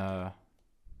on the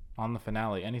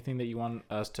finale, anything that you want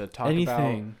us to talk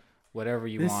about, whatever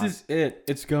you want. This is it.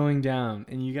 It's going down,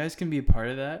 and you guys can be a part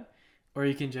of that, or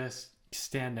you can just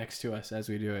stand next to us as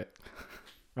we do it.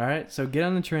 All right, so get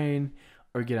on the train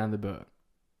or get on the boat.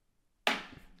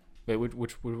 Wait,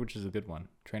 which is a good one?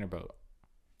 Train or boat?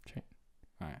 Train.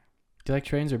 All right. Do you like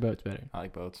trains or boats better? I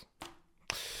like boats.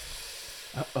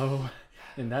 Uh-oh.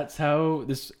 And that's how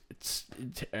it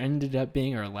ended up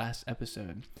being our last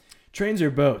episode. Trains or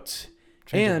boats?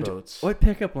 Trains or boats. What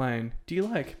pickup line do you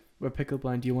like? What pickup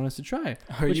line do you want us to try?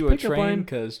 Are you a train?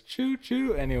 Because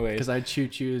choo-choo. Anyways. Because I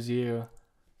choo-choose you.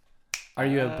 Are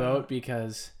you a boat?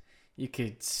 Because you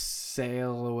could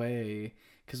sail away.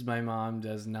 Because my mom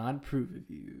does not approve of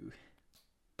you.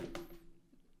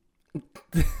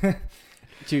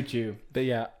 Choo-choo. But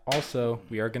yeah, also,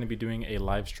 we are going to be doing a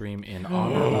live stream in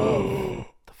honor of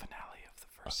the finale of the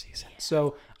first season.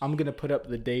 So I'm going to put up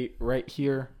the date right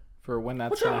here for when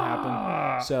that's going to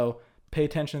happen. So pay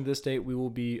attention to this date. We will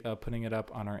be putting it up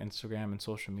on our Instagram and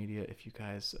social media. If you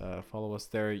guys follow us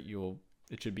there,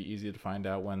 it should be easy to find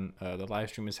out when the live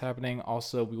stream is happening.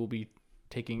 Also, we will be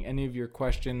taking any of your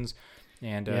questions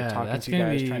and talking to you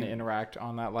guys, trying to interact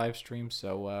on that live stream.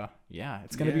 So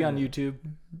it's going to be on YouTube,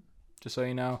 just so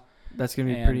you know. That's going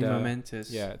to be pretty momentous.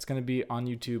 Yeah, it's going to be on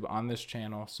YouTube on this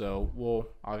channel. So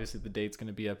obviously the date's going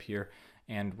to be up here,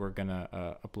 and we're going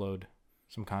to upload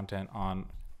some content on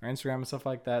our Instagram and stuff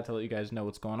like that to let you guys know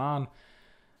what's going on.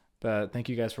 But thank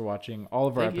you guys for watching all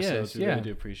of our episodes. We really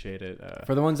do appreciate it.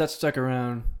 For the ones that stuck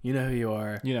around, you know who you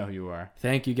are. You know who you are.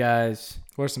 Thank you guys.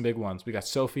 What are some big ones? We got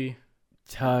Sophie.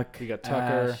 Tuck. We got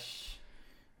Tucker. Ash.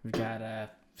 We got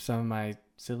some of my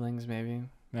siblings, maybe.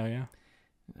 Oh, yeah.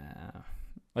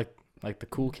 Like the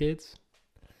cool kids?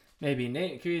 Maybe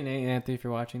Nate and Anthony, if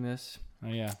you're watching this. Oh,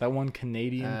 yeah. That one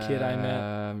Canadian kid I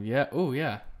met. Yeah. Oh,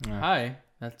 yeah. Hi.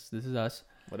 This is us.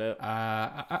 What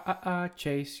up?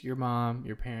 Chase, your mom,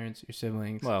 your parents, your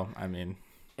siblings. Well, I mean.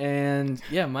 And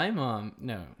yeah, my mom.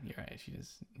 No, you're right. She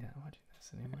does not watching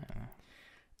this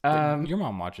anymore. Your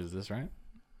mom watches this, right?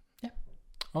 Yeah.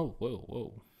 Oh,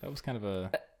 whoa. That was kind of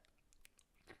a.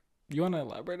 You want to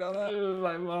elaborate on that?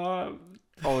 My mom.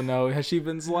 Oh no, has she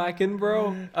been slacking,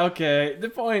 bro? Okay, the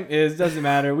point is, doesn't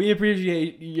matter. We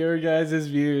appreciate your guys'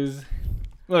 views.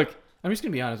 Look, I'm just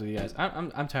gonna be honest with you guys.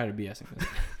 I'm tired of BSing this.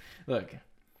 Look.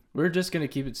 We're just going to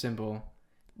keep it simple.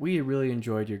 We really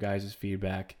enjoyed your guys'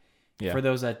 feedback. Yeah. For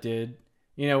those that did.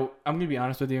 You know, I'm going to be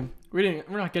honest with you. We're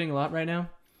not getting a lot right now.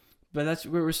 But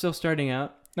we're still starting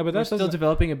out. No, but that's still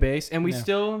developing a base. And we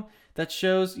still, that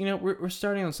shows, you know, we're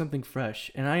starting on something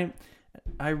fresh. And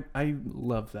I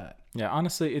love that. Yeah,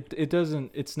 honestly,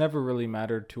 it's never really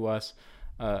mattered to us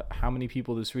how many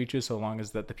people this reaches, so long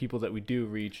as that the people that we do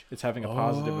reach, it's having a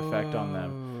positive effect on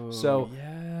them. So,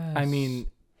 yes. I mean...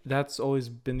 That's always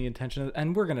been the intention,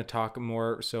 and we're going to talk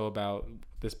more so about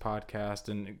this podcast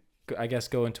and I guess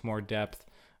go into more depth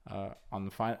on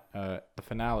the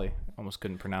finale. Almost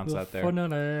couldn't pronounce that there.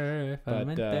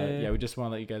 But yeah, we just want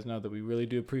to let you guys know that we really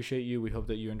do appreciate you. We hope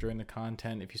that you're enjoying the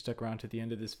content. If you stuck around to the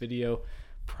end of this video,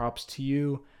 props to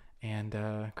you. And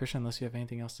Christian, unless you have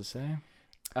anything else to say.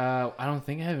 I don't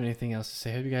think I have anything else to say.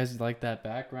 I hope you guys like that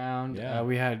background. Yeah.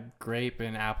 We had grape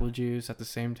and apple juice at the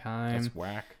same time. That's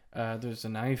whack. There's a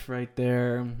knife right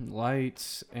there,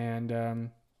 lights,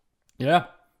 and yeah,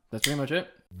 that's pretty much it.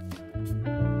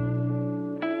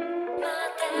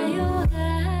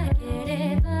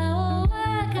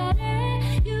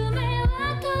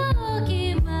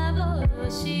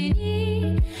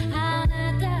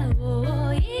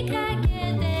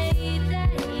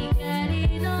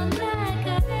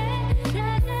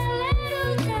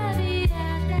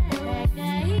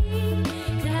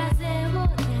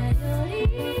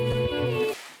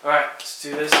 Alright, let's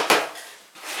do this.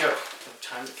 Go.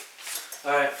 Time.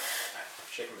 Alright.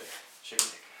 Shake and bake.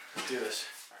 Let's do this.